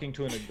 So talking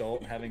to an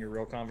adult and having a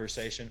real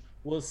conversation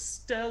was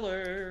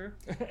stellar.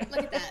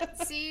 Look at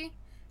that. See?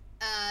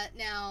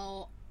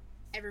 Now,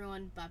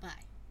 everyone, bye-bye.